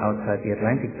data outside the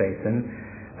Atlantic basin,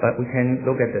 but we can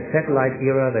look at the satellite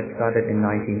era that started in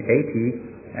 1980,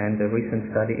 and a recent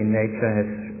study in Nature has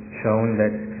shown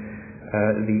that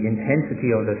the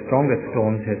intensity of the strongest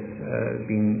storms has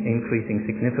been increasing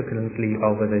significantly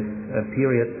over this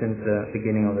period since the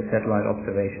beginning of the satellite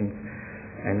observations.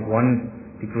 And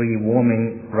 1 degree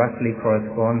warming roughly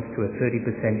corresponds to a 30%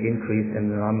 increase in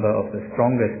the number of the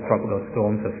strongest tropical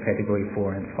storms of category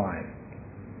 4 and 5.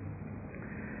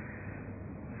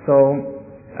 So,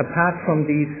 apart from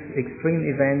these extreme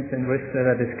events and risks that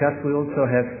I discussed, we also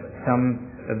have some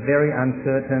very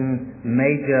uncertain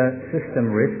major system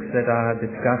risks that are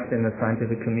discussed in the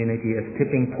scientific community as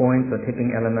tipping points or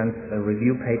tipping elements. A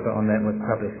review paper on that was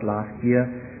published last year,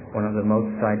 one of the most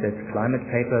cited climate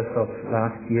papers of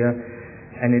last year,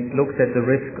 and it looks at the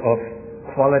risk of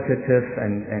qualitative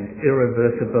and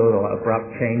irreversible or abrupt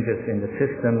changes in the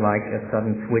system, like a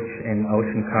sudden switch in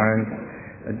ocean currents,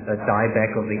 a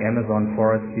dieback of the Amazon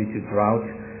forest due to drought,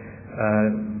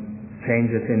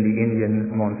 changes in the Indian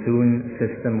monsoon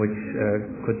system, which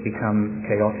could become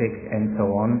chaotic, and so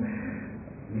on.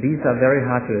 These are very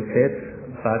hard to assess,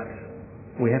 but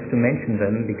we have to mention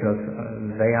them because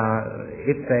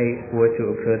if they were to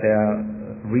occur, they are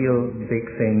real big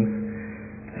things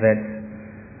that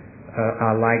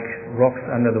are like rocks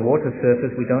under the water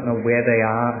surface. We don't know where they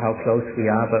are, how close we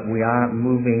are, but we are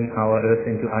moving our Earth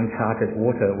into uncharted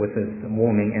water with this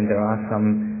warming, and there are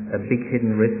some big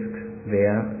hidden risks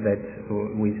there that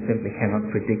we simply cannot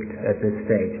predict at this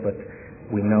stage, but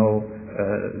we know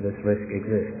this risk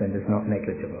exists and is not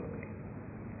negligible.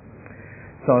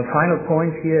 So a final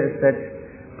point here is that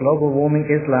global warming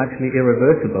is largely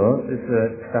irreversible. This is a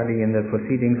study in the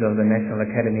Proceedings of the National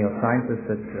Academy of Sciences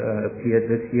that appeared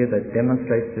this year that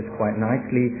demonstrates this quite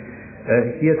nicely.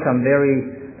 Here some very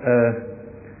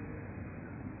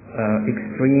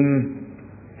extreme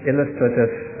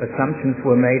illustrative assumptions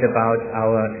were made about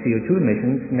our CO2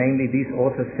 emissions. Namely, these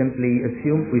authors simply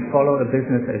assumed we follow a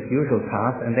business as usual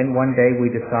path, and then one day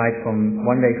we decide from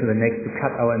one day to the next to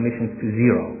cut our emissions to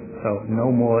zero. So no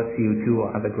more CO2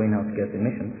 or other greenhouse gas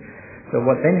emissions. So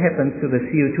what then happens to the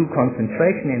CO2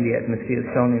 concentration in the atmosphere is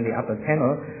shown in the upper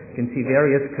panel. You can see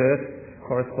various curves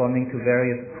corresponding to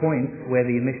various points where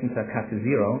the emissions are cut to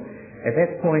zero. At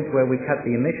that point where we cut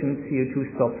the emissions,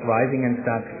 CO2 stops rising and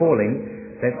starts falling.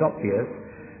 That's obvious,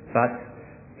 but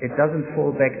it doesn't fall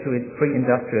back to its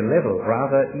pre-industrial level.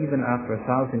 Rather, even after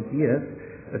 1,000 years,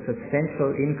 a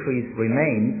substantial increase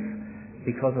remains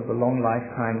because of the long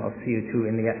lifetime of CO2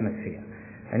 in the atmosphere.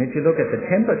 And if you look at the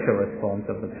temperature response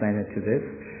of the planet to this,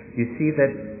 you see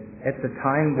that at the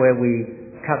time where we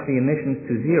cut the emissions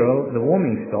to zero, the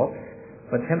warming stops,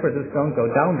 but temperatures don't go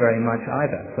down very much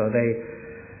either. So they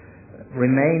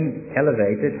remain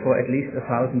elevated for at least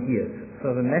 1,000 years.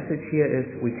 So the message here is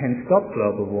we can stop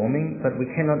global warming, but we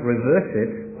cannot reverse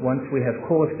it once we have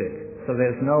caused it. So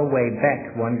there's no way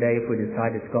back one day if we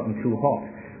decide it's gotten too hot.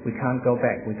 We can't go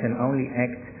back. We can only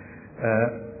act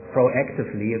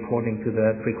proactively according to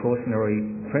the precautionary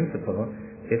principle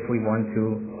if we want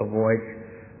to avoid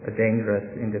a dangerous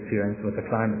interference with the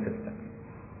climate system.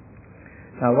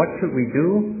 Now, what should we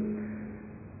do?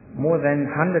 More than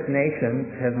 100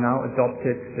 nations have now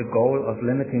adopted the goal of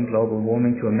limiting global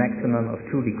warming to a maximum of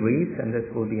 2 degrees, and this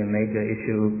will be a major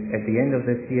issue at the end of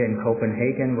this year in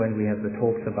Copenhagen when we have the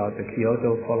talks about the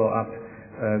Kyoto follow-up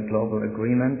global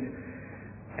agreement.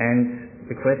 And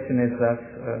the question is thus,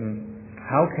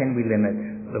 how can we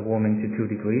limit the warming to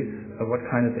 2 degrees? What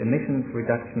kind of emissions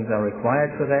reductions are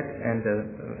required for that? And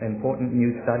important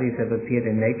new studies have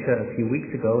appeared in Nature a few weeks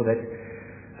ago that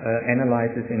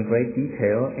analyzes in great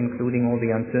detail, including all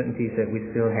the uncertainties that we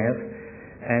still have.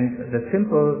 And the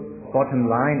simple bottom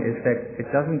line is that it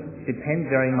doesn't depend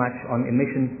very much on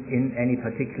emissions in any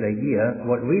particular year.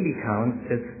 What really counts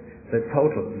is the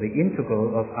total, the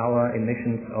integral of our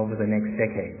emissions over the next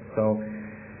decade. So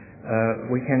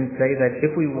we can say that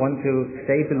if we want to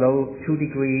stay below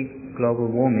 2-degree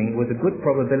global warming with a good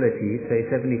probability, say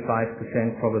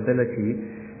 75%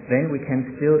 probability, then we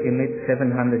can still emit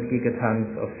 700 gigatons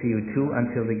of CO2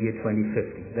 until the year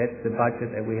 2050. That's the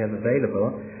budget that we have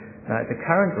available. At the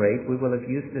current rate, we will have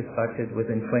used this budget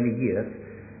within 20 years.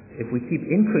 If we keep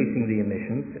increasing the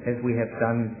emissions, as we have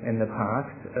done in the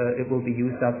past, it will be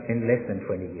used up in less than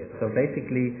 20 years. So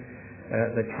basically,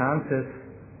 the chances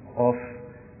of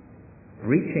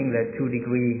reaching that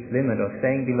 2-degree limit or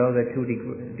staying below that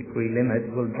 2-degree limit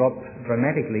will drop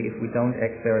dramatically if we don't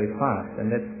act very fast.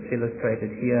 And that's illustrated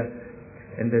here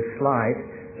in this slide.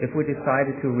 If we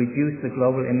decided to reduce the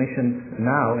global emissions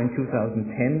now in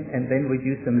 2010 and then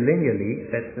reduce them linearly,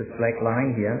 that's this black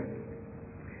line here,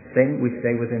 then we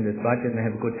stay within this budget and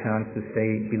have a good chance to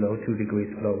stay below 2 degrees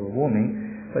global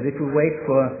warming. But if we wait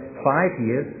for 5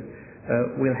 years,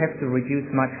 we'll have to reduce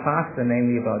much faster,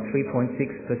 namely about 3.6%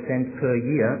 per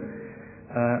year.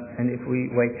 And if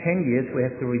we wait 10 years, we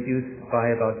have to reduce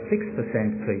by about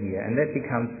 6% per year. And that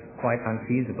becomes quite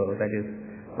unfeasible. That is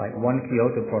like one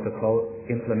Kyoto Protocol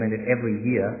implemented every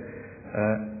year.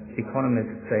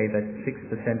 Economists say that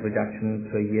 6% reduction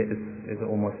per year is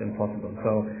almost impossible.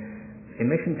 So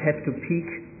emissions have to peak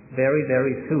very,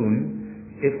 very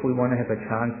soon if we want to have a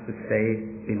chance to stay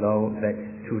below that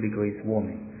 2 degrees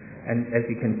warming. And as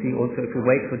you can see also, if we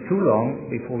wait for too long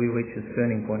before we reach this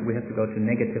turning point, we have to go to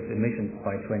negative emissions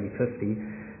by 2050,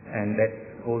 and that's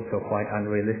also quite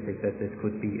unrealistic that this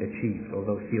could be achieved.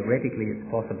 Although theoretically it's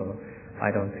possible, I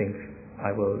don't think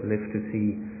I will live to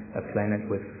see a planet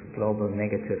with global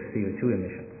negative CO2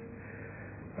 emissions.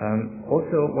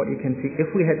 Also, what you can see, if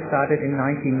we had started in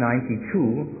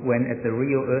 1992, when at the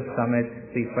Rio Earth Summit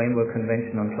the Framework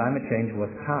Convention on Climate Change was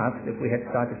passed, if we had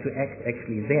started to act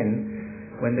actually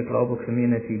then, when the global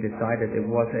community decided it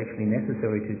was actually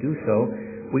necessary to do so,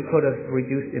 we could have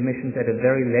reduced emissions at a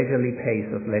very leisurely pace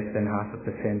of less than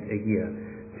 0.5% a year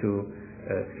to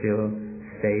still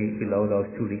stay below those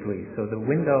 2 degrees. So the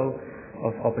window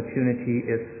of opportunity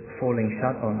is falling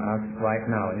shut on us right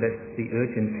now, and that's the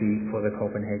urgency for the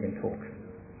Copenhagen talks.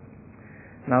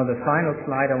 Now the final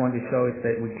slide I want to show is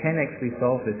that we can actually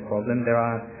solve this problem.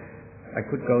 I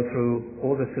could go through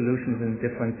all the solutions in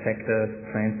different sectors,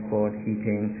 transport,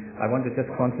 heating. I want to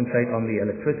just concentrate on the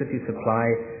electricity supply.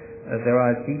 There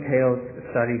are detailed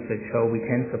studies that show we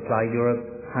can supply Europe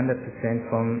 100%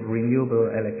 from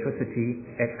renewable electricity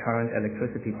at current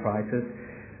electricity prices.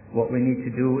 What we need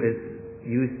to do is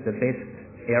use the best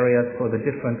areas for the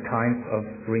different kinds of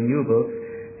renewables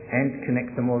and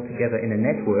connect them all together in a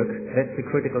network. That's the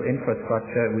critical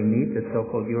infrastructure we need, the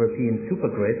so-called European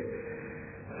supergrid,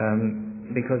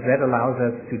 because that allows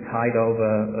us to tide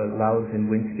over lulls in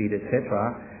wind speed, etc.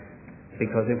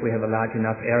 Because if we have a large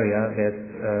enough area that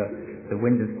the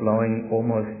wind is blowing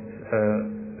almost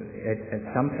at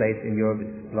some place in Europe,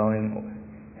 it's blowing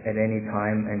at any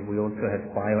time, and we also have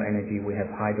bioenergy, we have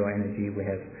hydro energy, we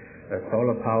have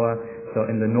solar power. So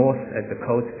in the north, at the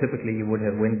coast, typically you would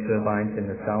have wind turbines.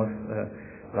 In the south,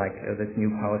 like this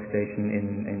new power station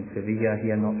in Sevilla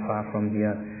here, not far from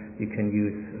here, you can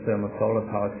use thermal solar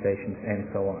power stations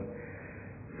and so on.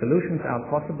 Solutions are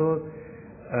possible.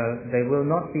 They will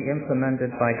not be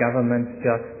implemented by governments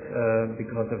just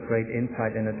because of great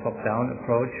insight in a top-down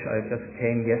approach. I just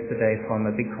came yesterday from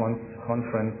a big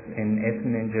conference in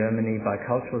Essen in Germany by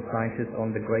cultural scientists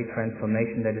on the great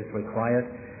transformation that is required.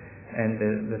 And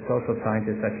the social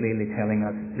scientists are clearly telling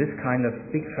us this kind of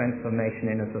big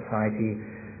transformation in a society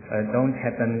don't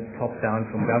happen top-down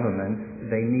from governments.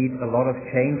 They need a lot of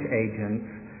change agents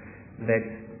that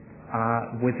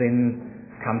are within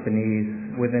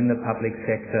companies, within the public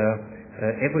sector,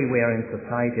 everywhere in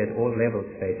society at all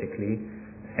levels basically.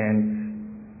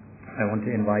 And I want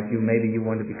to invite you, maybe you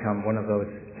want to become one of those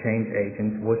change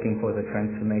agents working for the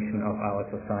transformation of our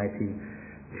society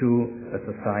to a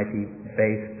society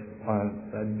based on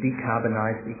a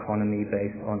decarbonized economy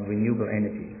based on renewable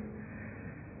energies.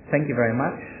 Thank you very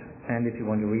much, and if you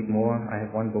want to read more, I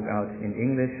have one book out in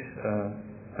English,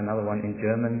 another one in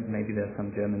German. Maybe there's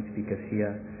some German speakers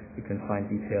here. You can find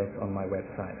details on my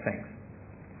website. Thanks.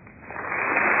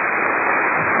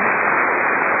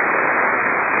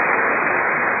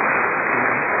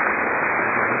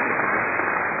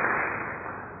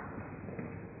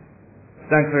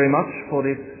 Thanks very much for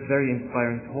this very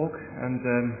inspiring talk, and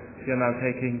we are now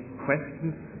taking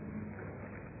questions.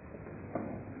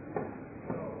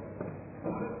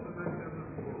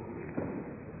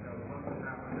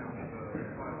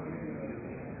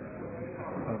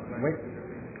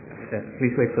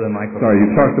 Please wait for the microphone. Sorry,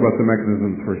 you talked about the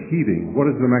mechanisms for heating. What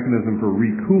is the mechanism for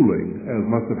recooling, as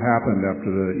must have happened after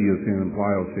the Eocene and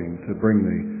Pliocene, to bring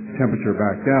the temperature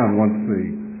back down once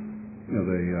the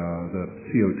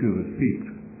CO2 has peaked?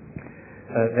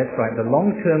 That's right. The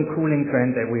long-term cooling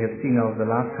trend that we have seen over the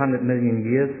last 100 million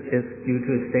years is due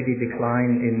to a steady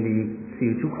decline in the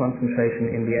CO2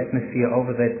 concentration in the atmosphere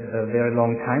over that very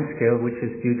long time scale, which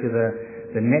is due to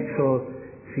the natural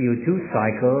CO2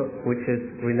 cycle, which is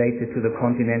related to the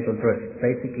continental drift.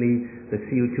 Basically, the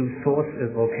CO2 source is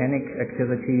volcanic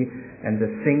activity, and the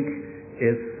sink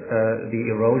is the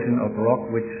erosion of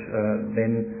rock, which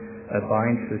then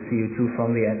binds the CO2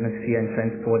 from the atmosphere and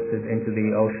transports it into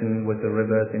the ocean with the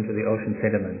rivers, into the ocean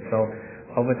sediment. So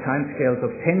over time scales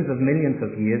of tens of millions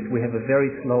of years, we have a very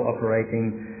slow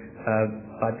operating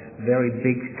but very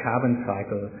big carbon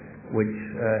cycle, which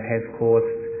has caused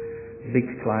big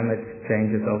climate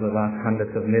changes over the last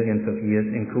hundreds of millions of years,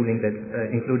 including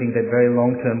that very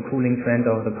long-term cooling trend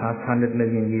over the past 100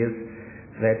 million years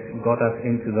that got us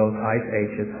into those ice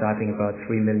ages starting about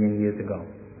 3 million years ago.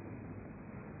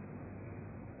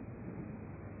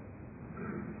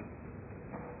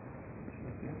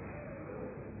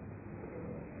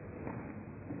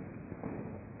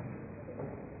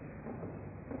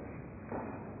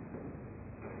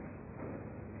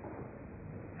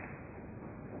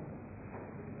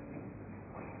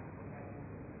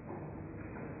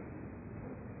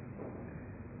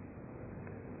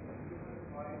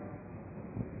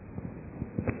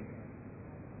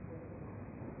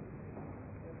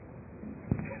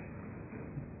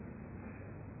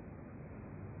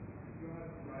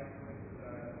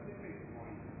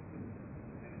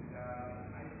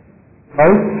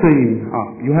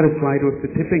 You had a slide with the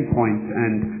tipping points,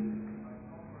 and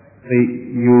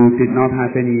You did not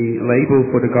have any label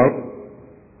for the Gulf?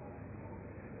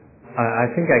 I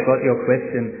think I got your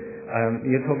question.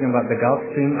 You're talking about the Gulf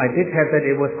Stream. I did have that.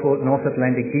 It was called North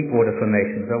Atlantic Deepwater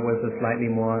Formation. That was a slightly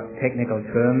more technical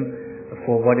term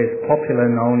for what is popular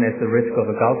known as the risk of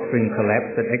a Gulf Stream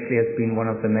collapse. That actually has been one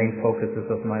of the main focuses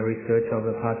of my research over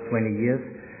the past 20 years.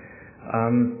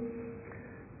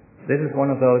 This is one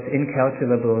of those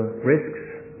incalculable risks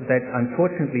that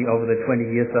unfortunately over the 20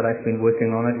 years that I've been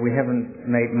working on it, we haven't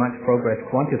made much progress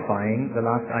quantifying. The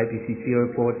last IPCC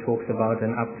report talks about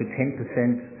an up to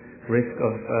 10% risk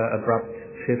of abrupt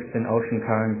shifts in ocean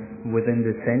currents within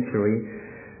this century.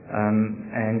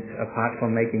 And apart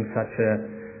from making such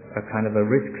a kind of a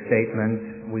risk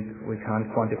statement, we can't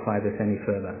quantify this any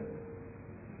further.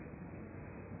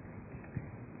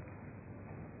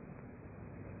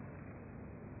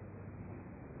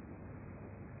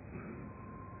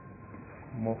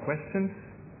 More questions?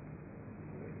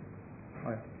 Oh,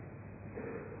 yeah.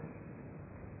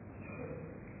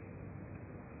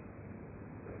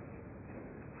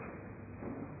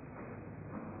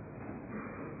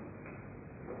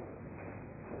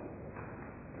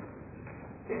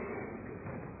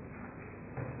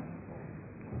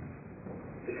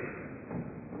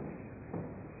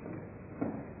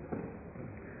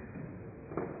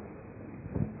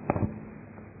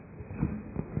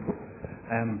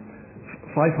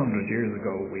 500 years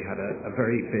ago, we had a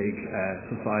very big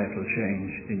societal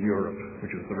change in Europe, which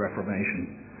was the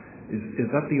Reformation. Is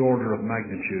that the order of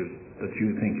magnitude that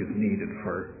you think is needed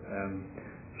for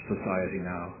society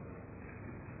now?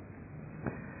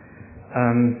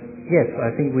 Yes,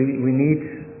 I think we need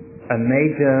a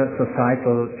major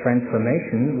societal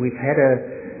transformation. We've had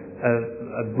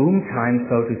a boom time,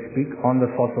 so to speak, on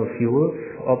the fossil fuels,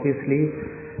 obviously,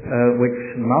 which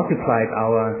multiplied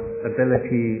our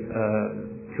ability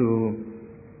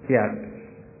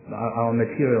our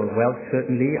material wealth.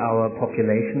 Certainly our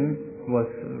population was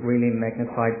really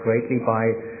magnified greatly by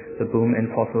the boom in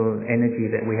fossil energy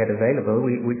that we had available.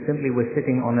 We simply were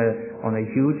sitting on a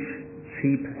huge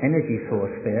cheap energy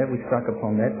source there. We struck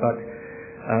upon that, but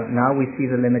now we see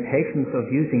the limitations of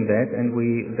using that, and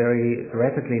we very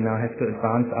rapidly now have to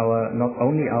advance not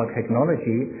only our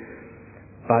technology,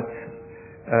 but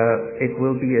it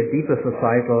will be a deeper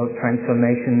societal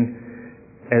transformation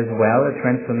as well, a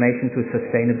transformation to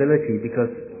sustainability,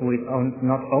 because we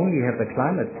not only have the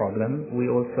climate problem, we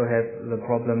also have the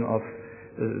problem of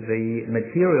the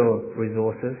material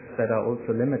resources that are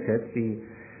also limited,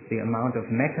 the amount of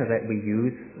matter that we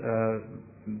use,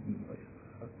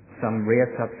 some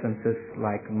rare substances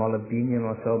like molybdenum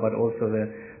or so, but also the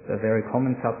very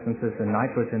common substances, the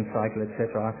nitrogen cycle,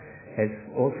 etc., has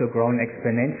also grown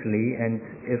exponentially. And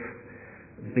if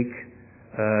big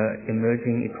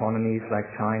emerging economies like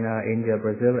China, India,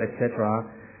 Brazil, etc.,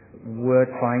 were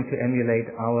trying to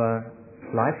emulate our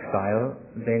lifestyle,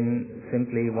 then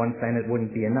simply one planet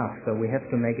wouldn't be enough. So we have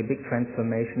to make a big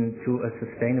transformation to a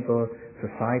sustainable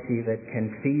society that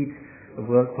can feed a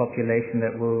world population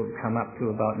that will come up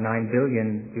to about 9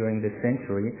 billion during this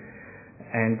century.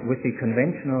 And with the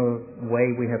conventional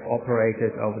way we have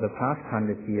operated over the past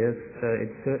 100 years,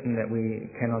 it's certain that we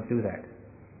cannot do that.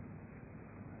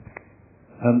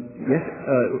 Yes,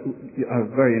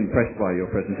 I'm very impressed by your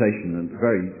presentation, and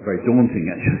very, very daunting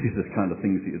actually, the kind of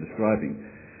things that you're describing.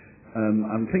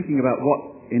 I'm thinking about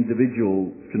what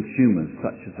individual consumers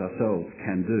such as ourselves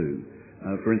can do.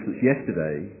 For instance,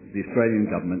 yesterday the Australian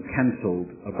government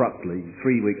cancelled abruptly,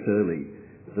 3 weeks early,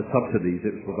 the subsidies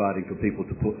it was providing for people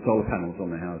to put solar panels on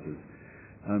their houses.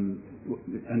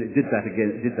 And it did that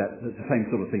again. It did that the same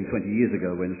sort of thing 20 years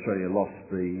ago when Australia lost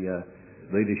the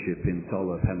leadership in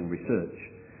solar panel research.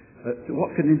 So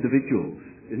what can individual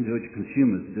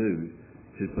consumers do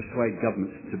to persuade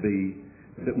governments to be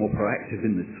a bit more proactive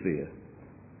in this sphere?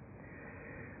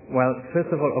 Well,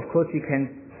 first of all, of course, you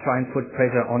can try and put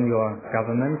pressure on your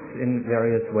governments in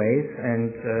various ways. And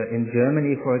in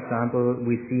Germany, for example,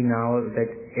 we see now that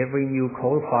every new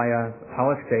coal-fired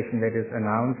power station that is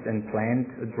announced and planned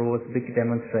draws big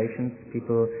demonstrations.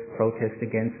 People protest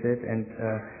against it, and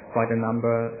quite a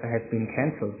number have been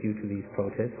cancelled due to these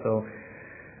protests. So,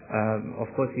 of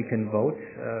course, you can vote.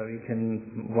 You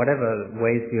can, whatever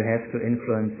ways you have to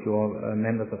influence your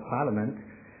members of parliament.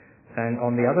 And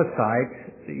on the other side,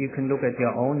 you can look at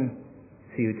your own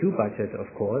CO2 budget, of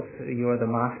course. You are the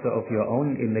master of your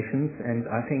own emissions, and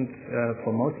I think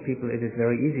for most people it is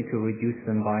very easy to reduce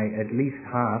them by at least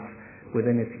half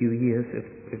within a few years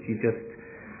if you just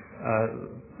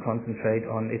concentrate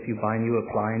on, if you buy new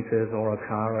appliances or a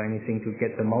car or anything, to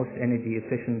get the most energy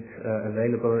efficient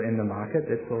available in the market.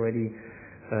 That's already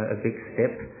a big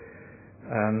step.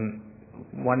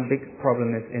 one big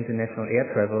problem is international air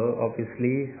travel,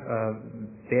 obviously.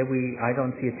 I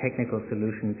don't see a technical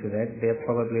solution to that. There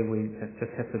probably we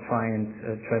just have to try and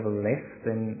travel less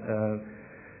than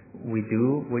we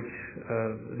do, which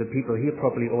the people here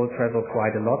probably all travel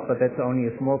quite a lot, but that's only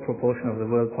a small proportion of the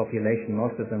world population.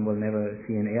 Most of them will never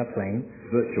see an airplane.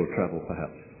 Virtual travel,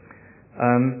 perhaps?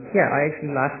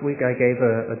 Last week I gave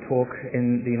a talk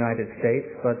in the United States,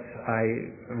 but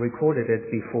I recorded it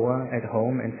before at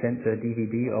home and sent the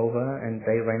DVD over, and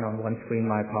they ran on one screen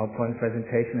my PowerPoint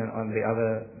presentation and on the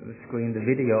other screen the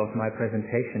video of my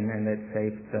presentation, and that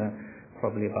saved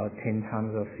probably about 10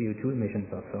 tons of CO2 emissions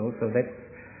or so. So that's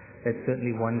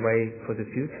certainly one way for the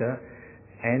future.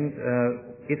 And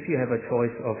if you have a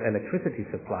choice of electricity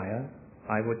supplier,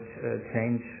 I would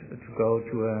change to go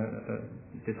to a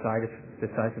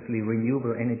decisively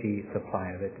renewable energy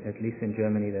supplier, that at least in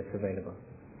Germany that's available.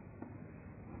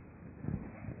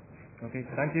 Okay,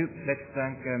 thank you. Let's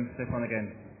thank Stefan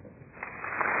again.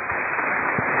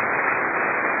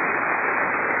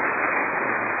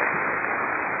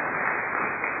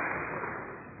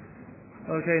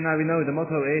 Okay, now we know the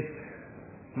motto is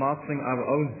mastering our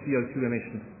own CO2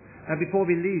 emissions. And before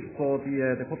we leave for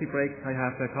the coffee break, I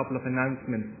have a couple of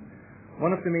announcements.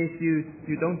 One of them is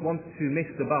you don't want to miss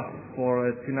the bus for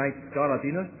tonight's gala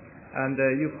dinner, and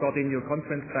you've got in your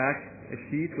conference bag a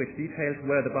sheet with details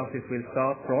where the buses will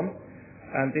start from,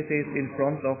 and this is in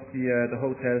front of the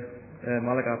hotel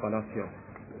Malaga Palacio.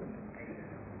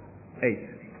 8.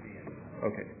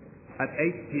 Okay. At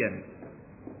 8 p.m.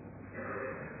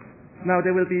 Now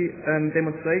there will be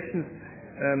demonstrations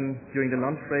during the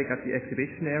lunch break at the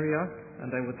exhibition area, and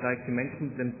I would like to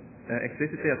mention them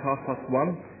explicitly at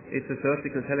 1:30. It's a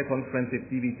vertical teleconference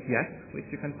with DVTS, which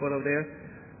you can follow there,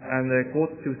 and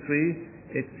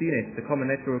 2:45, it's CNET, the Common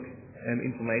Network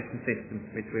Information System,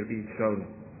 which will be shown.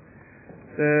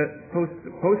 The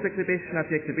post-exhibition at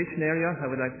the exhibition area,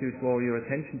 I would like to draw your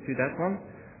attention to that one,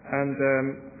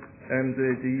 and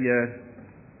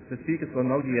the speakers will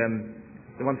know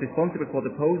the ones responsible for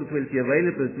the poses will be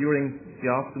available during the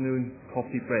afternoon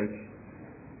coffee break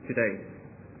today.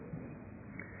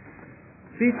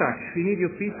 Feedback. We need your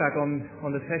feedback on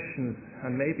the sessions,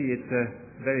 and maybe it's a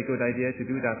very good idea to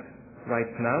do that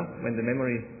right now when the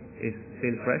memory is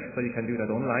still fresh, so you can do that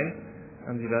online,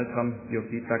 and we welcome your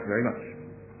feedback very much.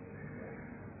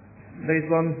 There is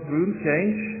one room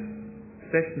change.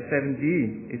 Session 7D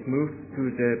is moved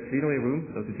to the plenary room,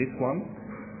 so to this one,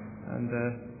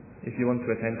 and if you want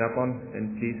to attend that one,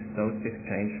 then please note this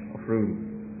change of room.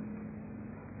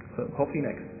 So coffee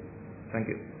next. Thank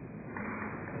you.